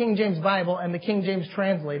attack the King James Bible and the King James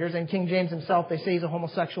translators and King James himself, they say he's a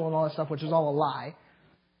homosexual and all that stuff, which is all a lie.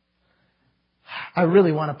 I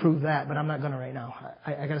really want to prove that, but I'm not going to right now.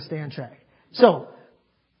 I got to stay on track. So,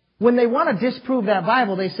 when they want to disprove that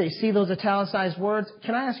Bible, they say, see those italicized words?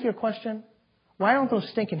 Can I ask you a question? Why don't those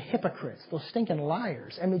stinking hypocrites, those stinking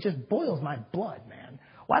liars, I mean, it just boils my blood, man.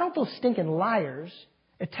 Why don't those stinking liars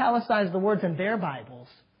italicize the words in their Bibles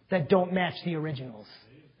that don't match the originals?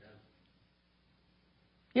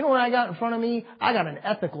 You know what I got in front of me? I got an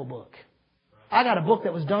ethical book. I got a book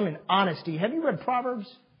that was done in honesty. Have you read Proverbs?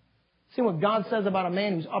 See what God says about a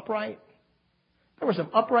man who's upright? There were some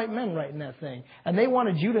upright men writing that thing. And they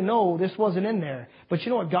wanted you to know this wasn't in there. But you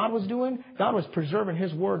know what God was doing? God was preserving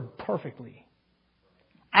His word perfectly.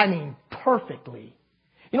 I mean, perfectly.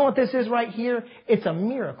 You know what this is right here? It's a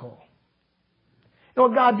miracle. You know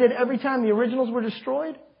what God did every time the originals were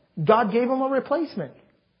destroyed? God gave them a replacement.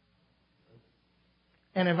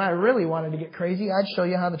 And if I really wanted to get crazy, I'd show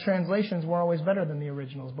you how the translations were always better than the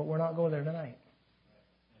originals. But we're not going there tonight.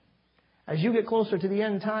 As you get closer to the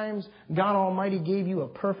end times, God Almighty gave you a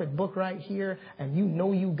perfect book right here, and you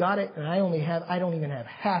know you got it, and I don't even have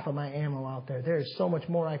half of my ammo out there. There is so much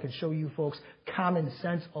more I could show you folks. Common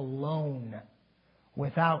sense alone.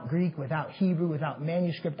 Without Greek, without Hebrew, without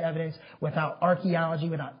manuscript evidence, without archaeology,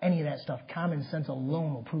 without any of that stuff. Common sense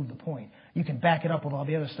alone will prove the point. You can back it up with all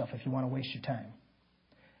the other stuff if you want to waste your time.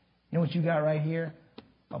 You know what you got right here?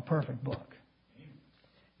 A perfect book.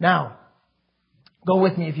 Now, go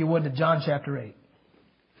with me, if you would, to John chapter 8.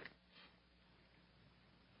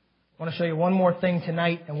 I want to show you one more thing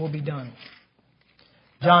tonight, and we'll be done.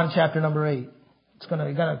 John chapter number 8. It's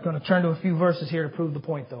going to turn to a few verses here to prove the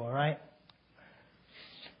point, though, all right?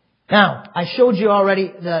 Now, I showed you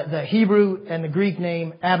already the Hebrew and the Greek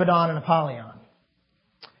name, Abaddon and Apollyon.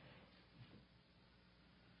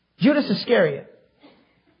 Judas Iscariot.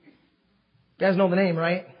 You guys know the name,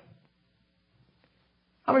 right?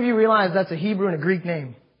 How many of you realize that's a Hebrew and a Greek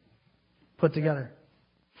name put together?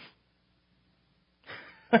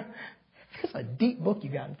 It's a deep book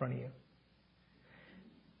you got in front of you.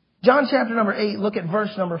 John chapter number 8, look at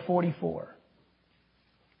verse number 44.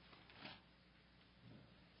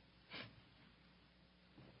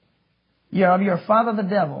 Ye are of your father the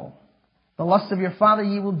devil. The lust of your father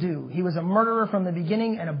ye will do. He was a murderer from the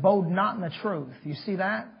beginning and abode not in the truth. You see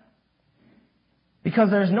that? Because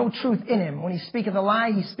there is no truth in him. When he speaketh a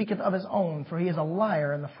lie, he speaketh of his own, for he is a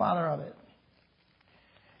liar and the father of it.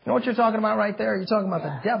 You know what you're talking about right there? You're talking about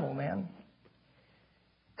the devil, man.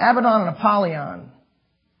 Abaddon and Apollyon.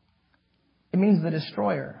 It means the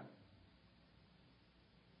destroyer.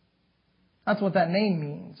 That's what that name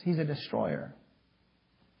means. He's a destroyer.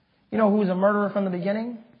 You know who was a murderer from the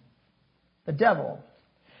beginning? The devil.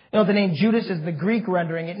 You know, the name Judas is the Greek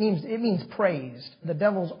rendering. It means praised. The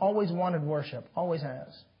devil's always wanted worship. Always has.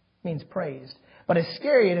 It means praised. But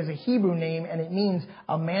Iscariot is a Hebrew name, and it means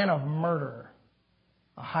a man of murder.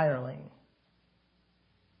 A hireling.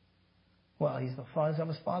 Well, he's the father of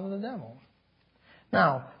his father, the devil.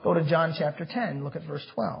 Now, go to John chapter 10. Look at verse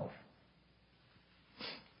 12.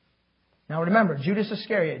 Now remember, Judas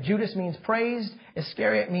Iscariot. Judas means praised.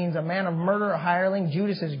 Iscariot means a man of murder, a hireling.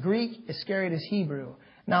 Judas is Greek. Iscariot is Hebrew.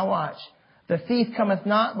 Now watch. The thief cometh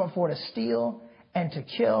not but for to steal and to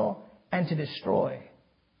kill and to destroy.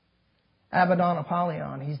 Abaddon,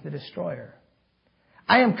 Apollyon, he's the destroyer.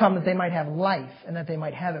 I am come that they might have life and that they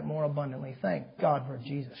might have it more abundantly. Thank God for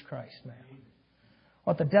Jesus Christ, man.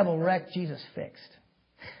 What the devil wrecked, Jesus fixed.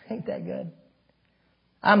 Ain't that good?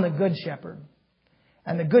 I'm the good shepherd.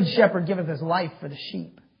 And the good shepherd giveth his life for the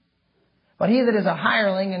sheep. But he that is a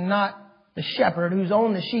hireling and not the shepherd, whose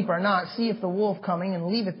own the sheep are not, seeth the wolf coming, and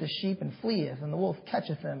leaveth the sheep, and fleeth. And the wolf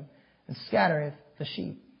catcheth them, and scattereth the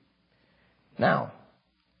sheep. Now,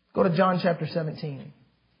 go to John chapter 17.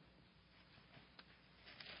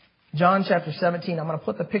 John chapter 17. I'm going to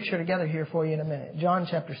put the picture together here for you in a minute. John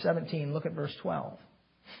chapter 17. Look at verse 12.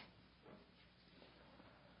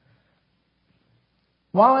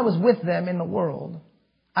 While I was with them in the world,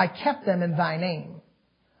 I kept them in thy name.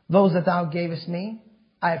 Those that thou gavest me,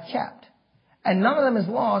 I have kept. And none of them is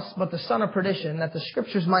lost, but the son of perdition, that the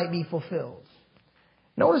scriptures might be fulfilled.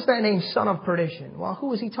 Notice that name, son of perdition. Well,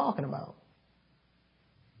 who is he talking about?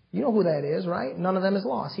 You know who that is, right? None of them is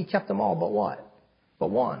lost. He kept them all, but what? but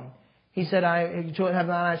one. He said, have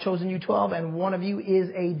not I chosen you 12, and one of you is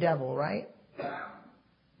a devil, right?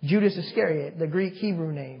 Judas Iscariot, the Greek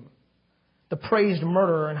Hebrew name. The praised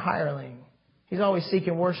murderer and hireling. He's always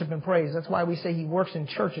seeking worship and praise. That's why we say he works in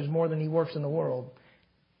churches more than he works in the world.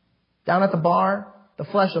 Down at the bar, the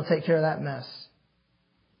flesh will take care of that mess.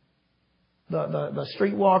 The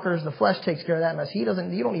streetwalkers, the flesh takes care of that mess. You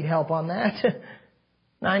don't need help on that.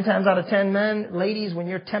 9 times out of 10 men, ladies, when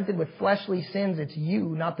you're tempted with fleshly sins, it's you,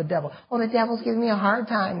 not the devil. Oh, the devil's giving me a hard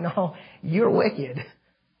time. No, you're wicked.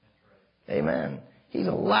 Amen. He's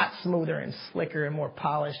a lot smoother and slicker and more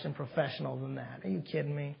polished and professional than that. Are you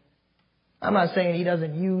kidding me? I'm not saying he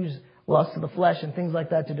doesn't use lust of the flesh and things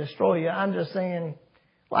like that to destroy you. I'm just saying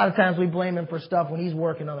a lot of times we blame him for stuff when he's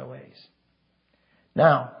working other ways.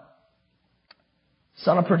 Now,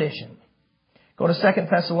 son of perdition. Go to 2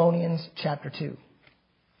 Thessalonians chapter 2.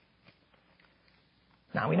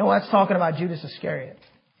 Now, we know that's talking about Judas Iscariot.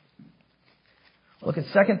 Look at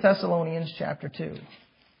 2 Thessalonians chapter 2.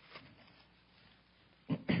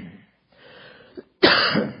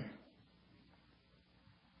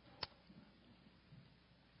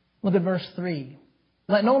 Look at verse 3.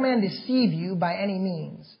 Let no man deceive you by any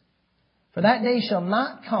means, for that day shall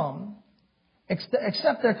not come,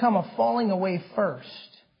 except there come a falling away first.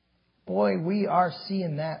 Boy, we are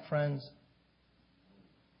seeing that, friends.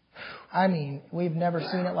 I mean, we've never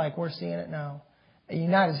seen it like we're seeing it now. The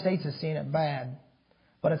United States is seeing it bad,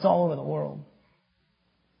 but it's all over the world.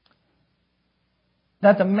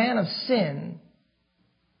 That the man of sin,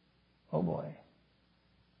 oh boy,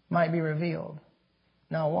 might be revealed.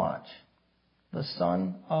 Now watch. The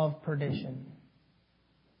son of perdition.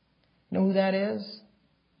 You know who that is?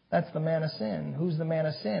 That's the man of sin. Who's the man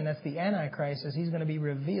of sin? That's the Antichrist, as he's going to be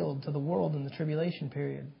revealed to the world in the tribulation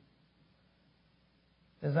period.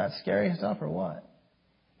 Is that scary stuff or what?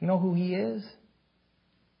 You know who he is?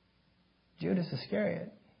 Judas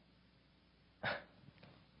Iscariot.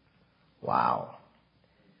 Wow.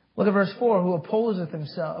 Look at verse 4. Who opposeth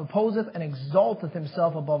and exalteth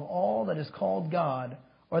himself above all that is called God,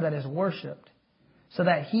 or that is worshipped, so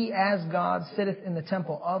that he as God sitteth in the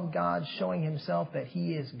temple of God, showing himself that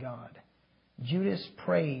he is God. Judas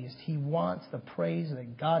praised. He wants the praise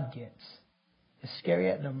that God gets.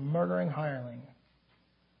 Iscariot, the murdering hireling.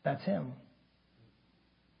 That's him.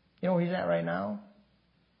 You know where he's at right now?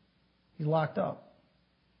 He's locked up.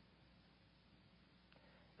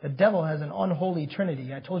 The devil has an unholy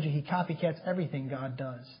trinity. I told you he copycats everything God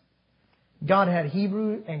does. God had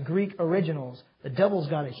Hebrew and Greek originals. The devil's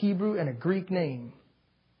got a Hebrew and a Greek name.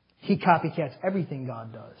 He copycats everything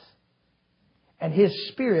God does. And his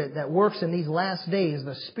spirit that works in these last days,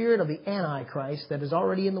 the spirit of the Antichrist that is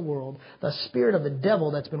already in the world, the spirit of the devil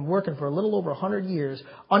that's been working for a little over 100 years,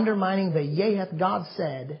 undermining the yea hath God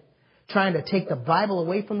said, trying to take the Bible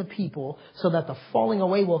away from the people so that the falling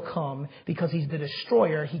away will come because he's the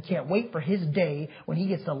destroyer. He can't wait for his day when he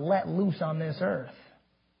gets to let loose on this earth.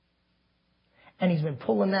 And he's been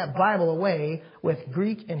pulling that Bible away with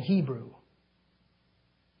Greek and Hebrew.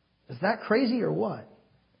 Is that crazy or what?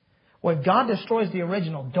 When God destroys the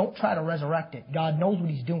original, don't try to resurrect it. God knows what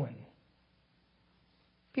he's doing.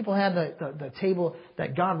 People have the table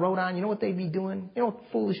that God wrote on. You know what they'd be doing? You know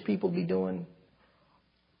what foolish people be doing?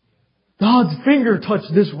 God's finger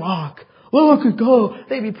touched this rock. Look at God.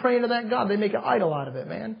 They'd be praying to that God. They make an idol out of it,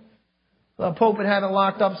 man. The Pope would have it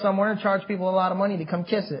locked up somewhere and charge people a lot of money to come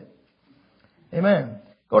kiss it. Amen.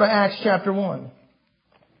 Go to Acts chapter 1.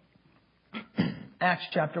 Acts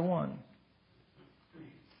chapter 1.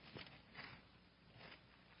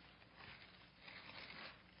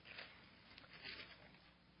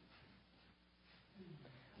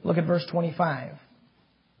 Look at verse 25.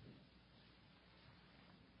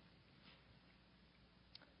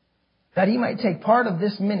 That he might take part of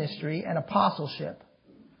this ministry and apostleship,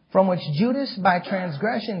 from which Judas by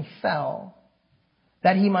transgression fell,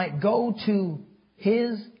 that he might go to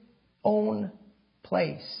his own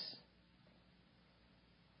place.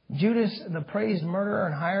 Judas, the praised murderer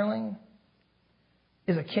and hireling,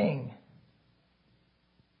 is a king.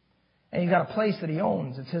 And he's got a place that he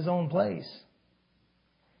owns. It's his own place.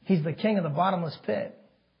 He's the king of the bottomless pit.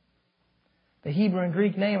 The Hebrew and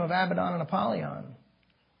Greek name of Abaddon and Apollyon.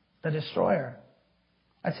 The destroyer.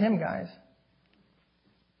 That's him, guys.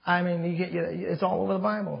 I mean, it's all over the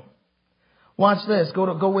Bible. Watch this.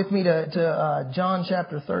 Go with me to John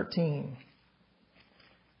chapter 13.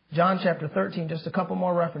 John chapter 13. Just a couple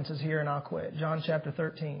more references here and I'll quit. John chapter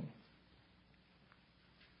 13.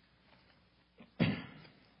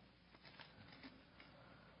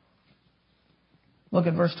 Look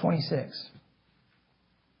at verse 26.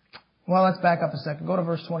 Well, let's back up a second. Go to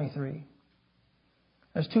verse 23.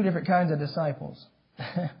 There's two different kinds of disciples.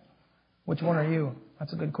 Which one are you?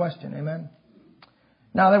 That's a good question. Amen.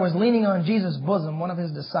 Now there was leaning on Jesus' bosom one of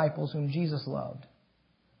his disciples whom Jesus loved.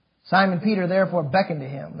 Simon Peter therefore beckoned to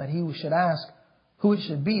him that he should ask who it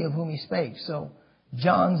should be of whom he spake. So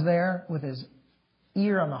John's there with his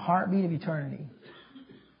ear on the heartbeat of eternity.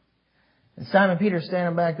 And Simon Peter's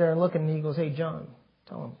standing back there and looking, and he goes, "Hey, John,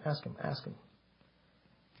 tell him, ask him.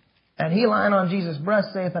 And he lying on Jesus' breast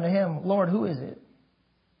saith unto him, Lord, who is it?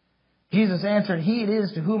 Jesus answered, He it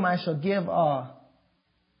is to whom I shall give a..."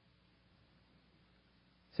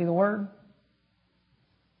 See the word?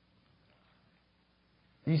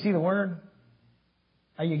 Do you see the word?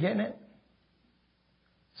 Are you getting it?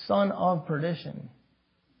 Son of perdition.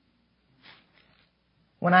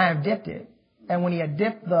 When I have dipped it, and when he had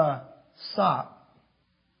dipped the sop,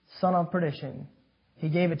 son of perdition, he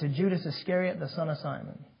gave it to Judas Iscariot, the son of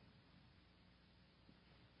Simon.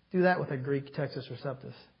 Do that with a Greek Texas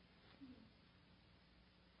Receptus.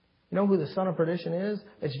 You know who the son of perdition is?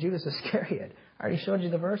 It's Judas Iscariot. I already showed you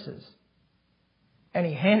the verses. And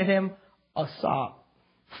he handed him a sop.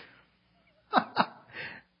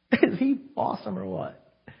 Is he awesome or what?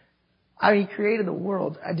 I mean, he created the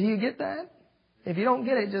world. Do you get that? If you don't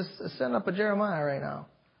get it, just send up a Jeremiah right now.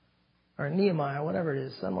 Or a Nehemiah, whatever it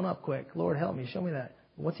is. Send one up quick. Lord, help me. Show me that.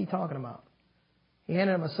 What's he talking about? He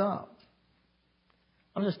handed him a sop.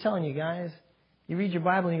 I'm just telling you guys. You read your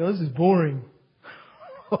Bible and you go, this is boring.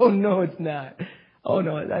 Oh, no, it's not. Oh,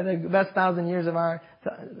 no. I think that's 1,000 years of our,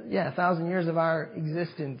 1,000 years of our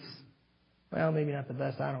existence. Well, maybe not the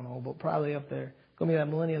best, I don't know, but probably up there. Going to be that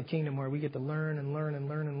millennial kingdom where we get to learn and learn and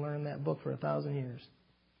learn and learn that book for 1,000 years.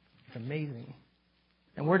 It's amazing.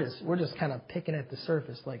 And we're just kind of picking at the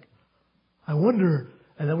surface, like, I wonder.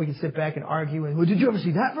 And then we can sit back and argue. And, well, did you ever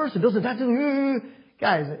see that verse? It doesn't that do?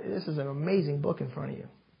 Guys, this is an amazing book in front of you.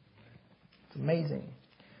 It's amazing.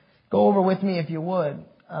 Go over with me if you would.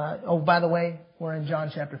 By the way, we're in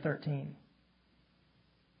John chapter 13.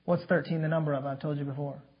 What's 13 the number of? I've told you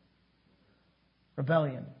before.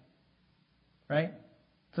 Rebellion. Right?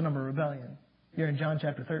 It's the number of rebellion. You're in John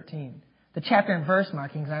chapter 13. The chapter and verse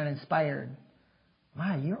markings aren't inspired.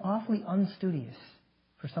 My, you're awfully unstudious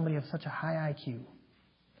for somebody of such a high IQ.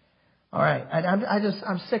 All right.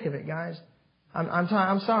 I'm sick of it, guys.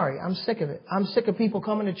 I'm sorry. I'm sick of it. I'm sick of people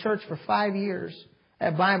coming to church for 5 years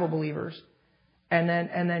at Bible Believers and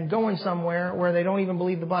then going somewhere where they don't even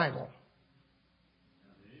believe the Bible.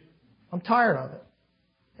 I'm tired of it.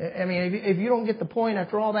 I mean, if you don't get the point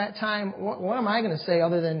after all that time, what am I going to say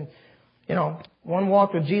other than, one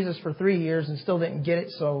walked with Jesus for 3 years and still didn't get it,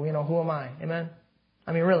 so, who am I? Amen?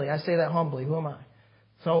 I mean, really, I say that humbly. Who am I?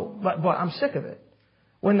 So, but I'm sick of it.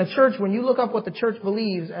 When you look up what the church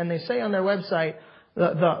believes and they say on their website,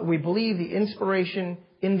 we believe the inspiration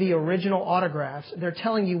in the original autographs, they're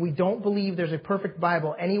telling you we don't believe there's a perfect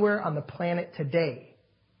Bible anywhere on the planet today.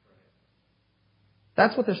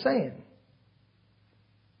 That's what they're saying.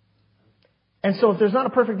 And so if there's not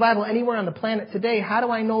a perfect Bible anywhere on the planet today, how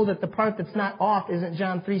do I know that the part that's not off isn't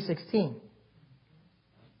John 3:16?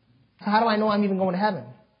 How do I know I'm even going to heaven?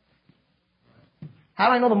 How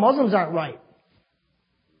do I know the Muslims aren't right?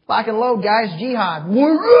 Lock and load, guys. Jihad.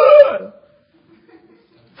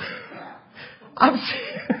 I'm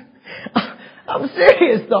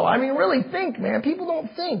serious, though. I mean, really think, man. People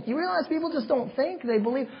don't think. You realize people just don't think. They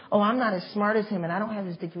believe, I'm not as smart as him and I don't have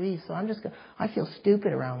his degree, so I feel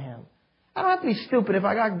stupid around him. I don't have to be stupid if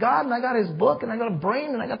I got God and I got His book and I got a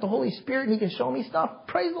brain and I got the Holy Spirit and He can show me stuff.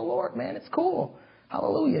 Praise the Lord, man. It's cool.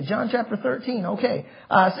 Hallelujah. John chapter 13. Okay.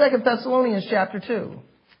 2 Thessalonians chapter 2.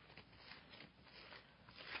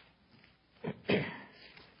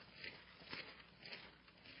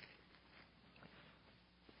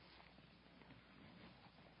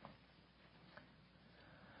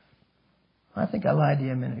 I think I lied to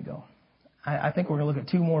you a minute ago. I think we're going to look at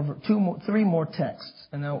three more texts,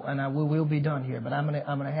 and we'll be done here. But I'm going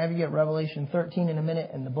to have you get Revelation 13 in a minute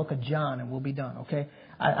and the book of John, and we'll be done. Okay?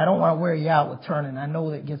 I don't want to wear you out with turning. I know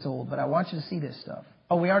that it gets old, but I want you to see this stuff.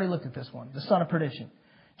 Oh, we already looked at this one. The son of perdition.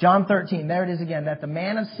 John 13. There it is again. That the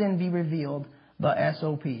man of sin be revealed, the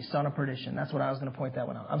SOP, son of perdition. That's what I was going to point that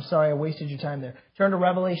one out. I'm sorry I wasted your time there. Turn to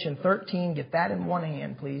Revelation 13. Get that in one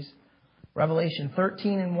hand, please. Revelation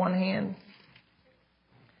 13 in one hand.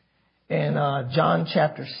 And John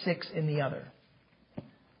chapter 6 in the other.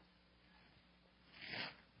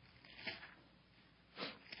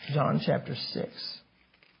 John chapter 6.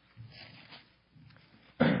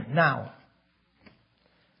 Now,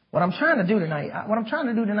 what I'm trying to do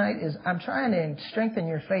tonight is I'm trying to strengthen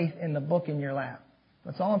your faith in the book in your lap.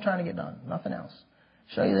 That's all I'm trying to get done. Nothing else.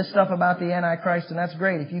 show you this stuff about the Antichrist, and that's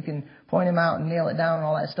great. If you can point him out and nail it down and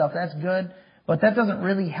all that stuff, that's good. But that doesn't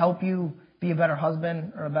really help you be a better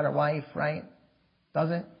husband or a better wife, right?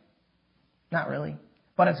 Does it? Not really.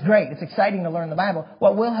 But it's great. It's exciting to learn the Bible.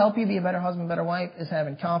 What will help you be a better husband, better wife is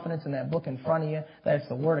having confidence in that book in front of you, that it's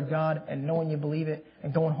the Word of God, and knowing you believe it,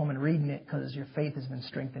 and going home and reading it because your faith has been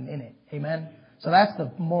strengthened in it. Amen? So that's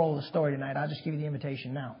the moral of the story tonight. I'll just give you the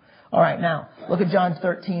invitation now. All right, now, look at John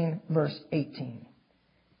 13, verse 18.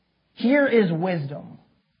 Here is wisdom.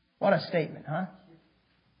 What a statement, huh?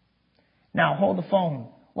 Now, hold the phone.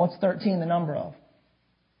 What's 13 the number of?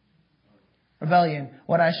 Rebellion.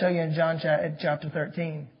 What did I show you in John chapter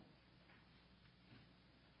 13?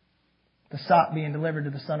 The sop being delivered to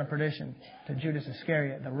the son of perdition, to Judas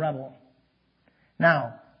Iscariot, the rebel.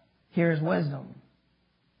 Now, here's wisdom.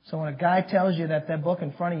 So when a guy tells you that that book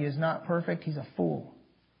in front of you is not perfect, he's a fool.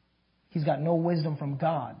 He's got no wisdom from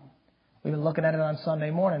God. We've been looking at it on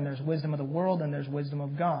Sunday morning. There's wisdom of the world and there's wisdom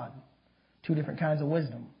of God. Two different kinds of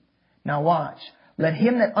wisdom. Now watch. Let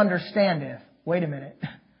him that understandeth. Wait a minute.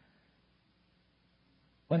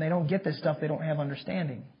 When they don't get this stuff, they don't have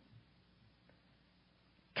understanding.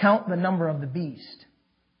 Count the number of the beast.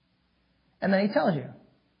 And then he tells you.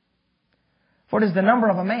 For it is the number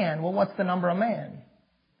of a man. Well, what's the number of man?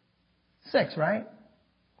 6, right?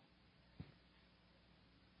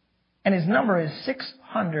 And his number is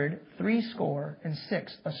 600,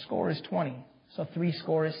 6. A score is 20. So 3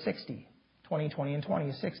 score is 60. 20, 20, and 20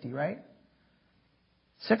 is 60, right?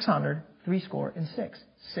 600, 3 score, and 6.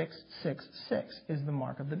 666 is the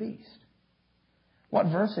mark of the beast. What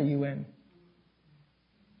verse are you in?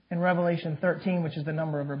 In Revelation 13, which is the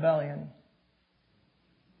number of rebellion.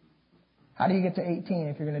 How do you get to 18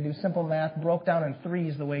 if you're going to do simple math? Broke down in 3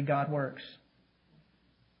 is the way God works.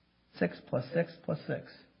 6 plus 6 plus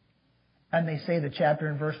 6. And they say the chapter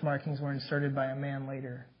and verse markings were inserted by a man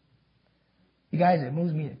later. You guys, it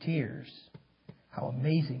moves me to tears how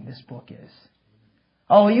amazing this book is.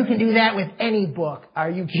 Oh, you can do that with any book. Are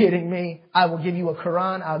you kidding me? I will give you a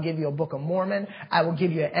Quran. I'll give you a Book of Mormon. I will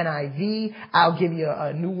give you an NIV. I'll give you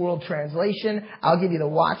a New World Translation. I'll give you the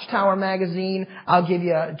Watchtower magazine. I'll give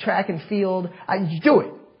you a track and field. Do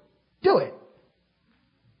it. Do it.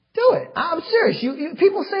 Do it. I'm serious.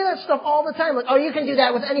 People say that stuff all the time. Like, oh, you can do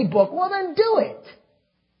that with any book. Well, then do it.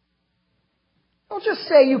 Don't just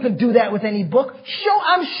say you can do that with any book.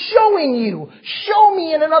 I'm showing you. Show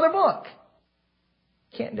me in another book.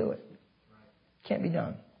 Can't do it. Can't be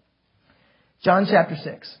done. John chapter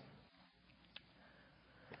 6.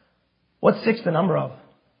 What's 6 the number of?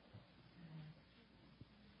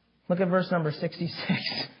 Look at verse number 66.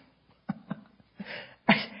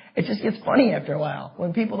 It just gets funny after a while.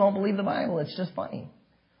 When people don't believe the Bible, it's just funny.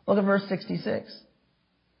 Look at verse 66.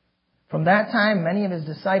 From that time, many of his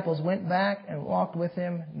disciples went back and walked with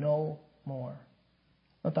him no more.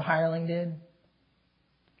 What the hireling did?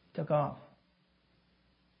 Took off.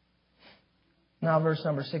 Now verse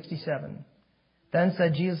number 67. Then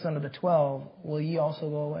said Jesus unto the 12, will ye also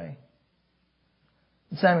go away?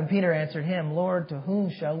 And Simon Peter answered him, Lord, to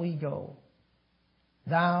whom shall we go?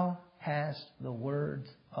 Thou hast the words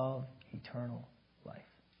of eternal life.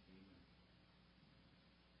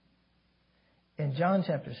 In John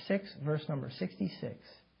chapter 6, verse number 66,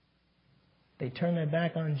 they turned their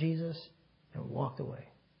back on Jesus and walked away.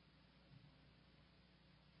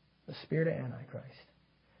 The spirit of Antichrist.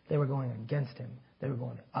 They were going against him. They were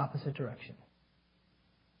going the opposite direction.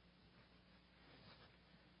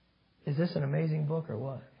 Is this an amazing book or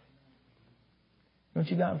what? You know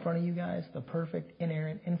what you got in front of you guys? The perfect,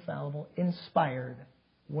 inerrant, infallible, inspired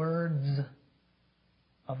words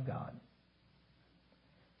of God.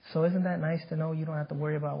 So isn't that nice to know you don't have to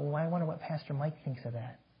worry about, well, I wonder what Pastor Mike thinks of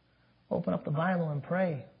that. Open up the Bible and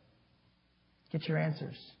pray. Get your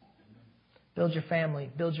answers. Build your family.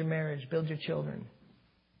 Build your marriage. Build your children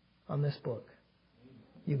on this book.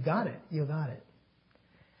 You got it. You got it.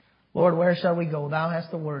 Lord, where shall we go? Thou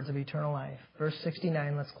hast the words of eternal life. Verse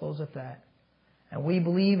 69, let's close with that. And we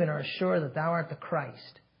believe and are sure that thou art the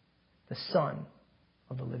Christ, the Son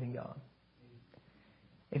of the living God.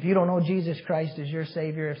 If you don't know Jesus Christ as your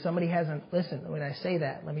Savior, if somebody hasn't, listen, when I say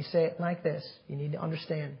that, let me say it like this. You need to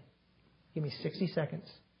understand. Give me 60 seconds.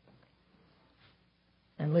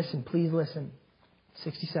 And listen, please listen.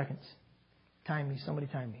 60 seconds. Time me. Somebody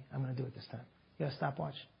time me. I'm going to do it this time. You got a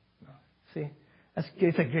stopwatch? No. See?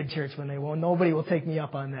 It's a good church when they won't. Nobody will take me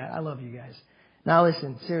up on that. I love you guys. Now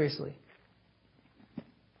listen, seriously.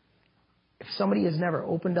 If somebody has never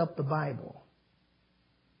opened up the Bible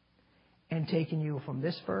and taken you from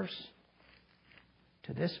this verse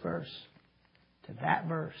to this verse to that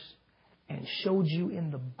verse and showed you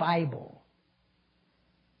in the Bible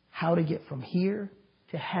how to get from here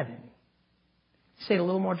to heaven. Say it a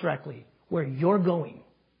little more directly. Where you're going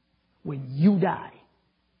when you die.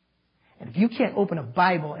 And if you can't open a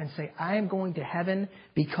Bible and say, I am going to heaven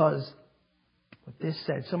because what this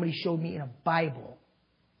said, somebody showed me in a Bible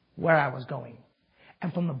where I was going.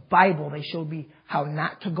 And from the Bible, they showed me how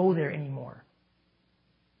not to go there anymore.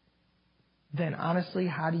 Then honestly,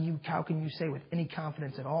 how can you say with any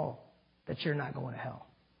confidence at all that you're not going to hell?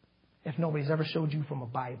 If nobody's ever showed you from a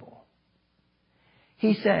Bible.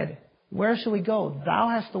 He said, where shall we go? Thou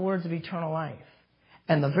hast the words of eternal life.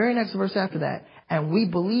 And the very next verse after that, and we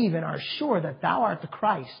believe and are sure that thou art the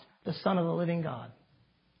Christ, the Son of the living God.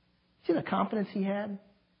 See the confidence he had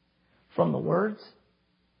from the words?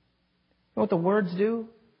 You know what the words do?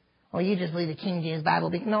 Oh, you just believe the King James Bible.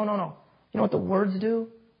 No. You know what the words do?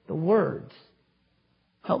 The words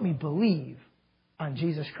help me believe on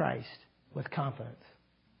Jesus Christ with confidence.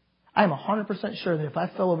 I am 100% sure that if I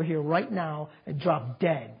fell over here right now and dropped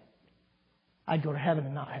dead, I'd go to heaven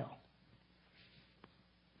and not hell.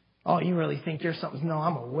 Oh, you really think you're something? No,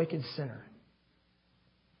 I'm a wicked sinner.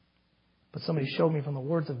 But somebody showed me from the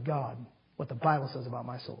words of God what the Bible says about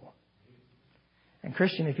my soul. And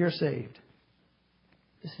Christian, if you're saved,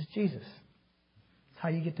 this is Jesus. It's how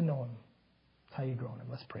you get to know him. It's how you grow in him.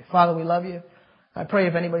 Let's pray. Father, we love you. I pray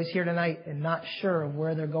if anybody's here tonight and not sure of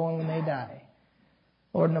where they're going when they die,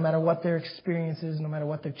 Lord, no matter what their experience is, no matter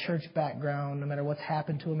what their church background, no matter what's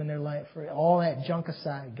happened to them in their life, for all that junk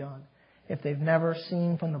aside, God, if they've never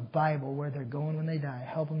seen from the Bible where they're going when they die,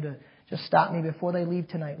 help them to just stop me before they leave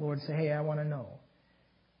tonight, Lord, and say, hey, I want to know.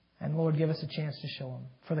 And Lord, give us a chance to show them.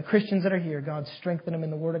 For the Christians that are here, God, strengthen them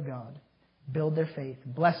in the Word of God. Build their faith.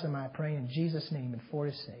 Bless them, I pray, in Jesus' name and for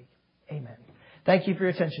his sake. Amen. Thank you for your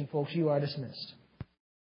attention, folks. You are dismissed.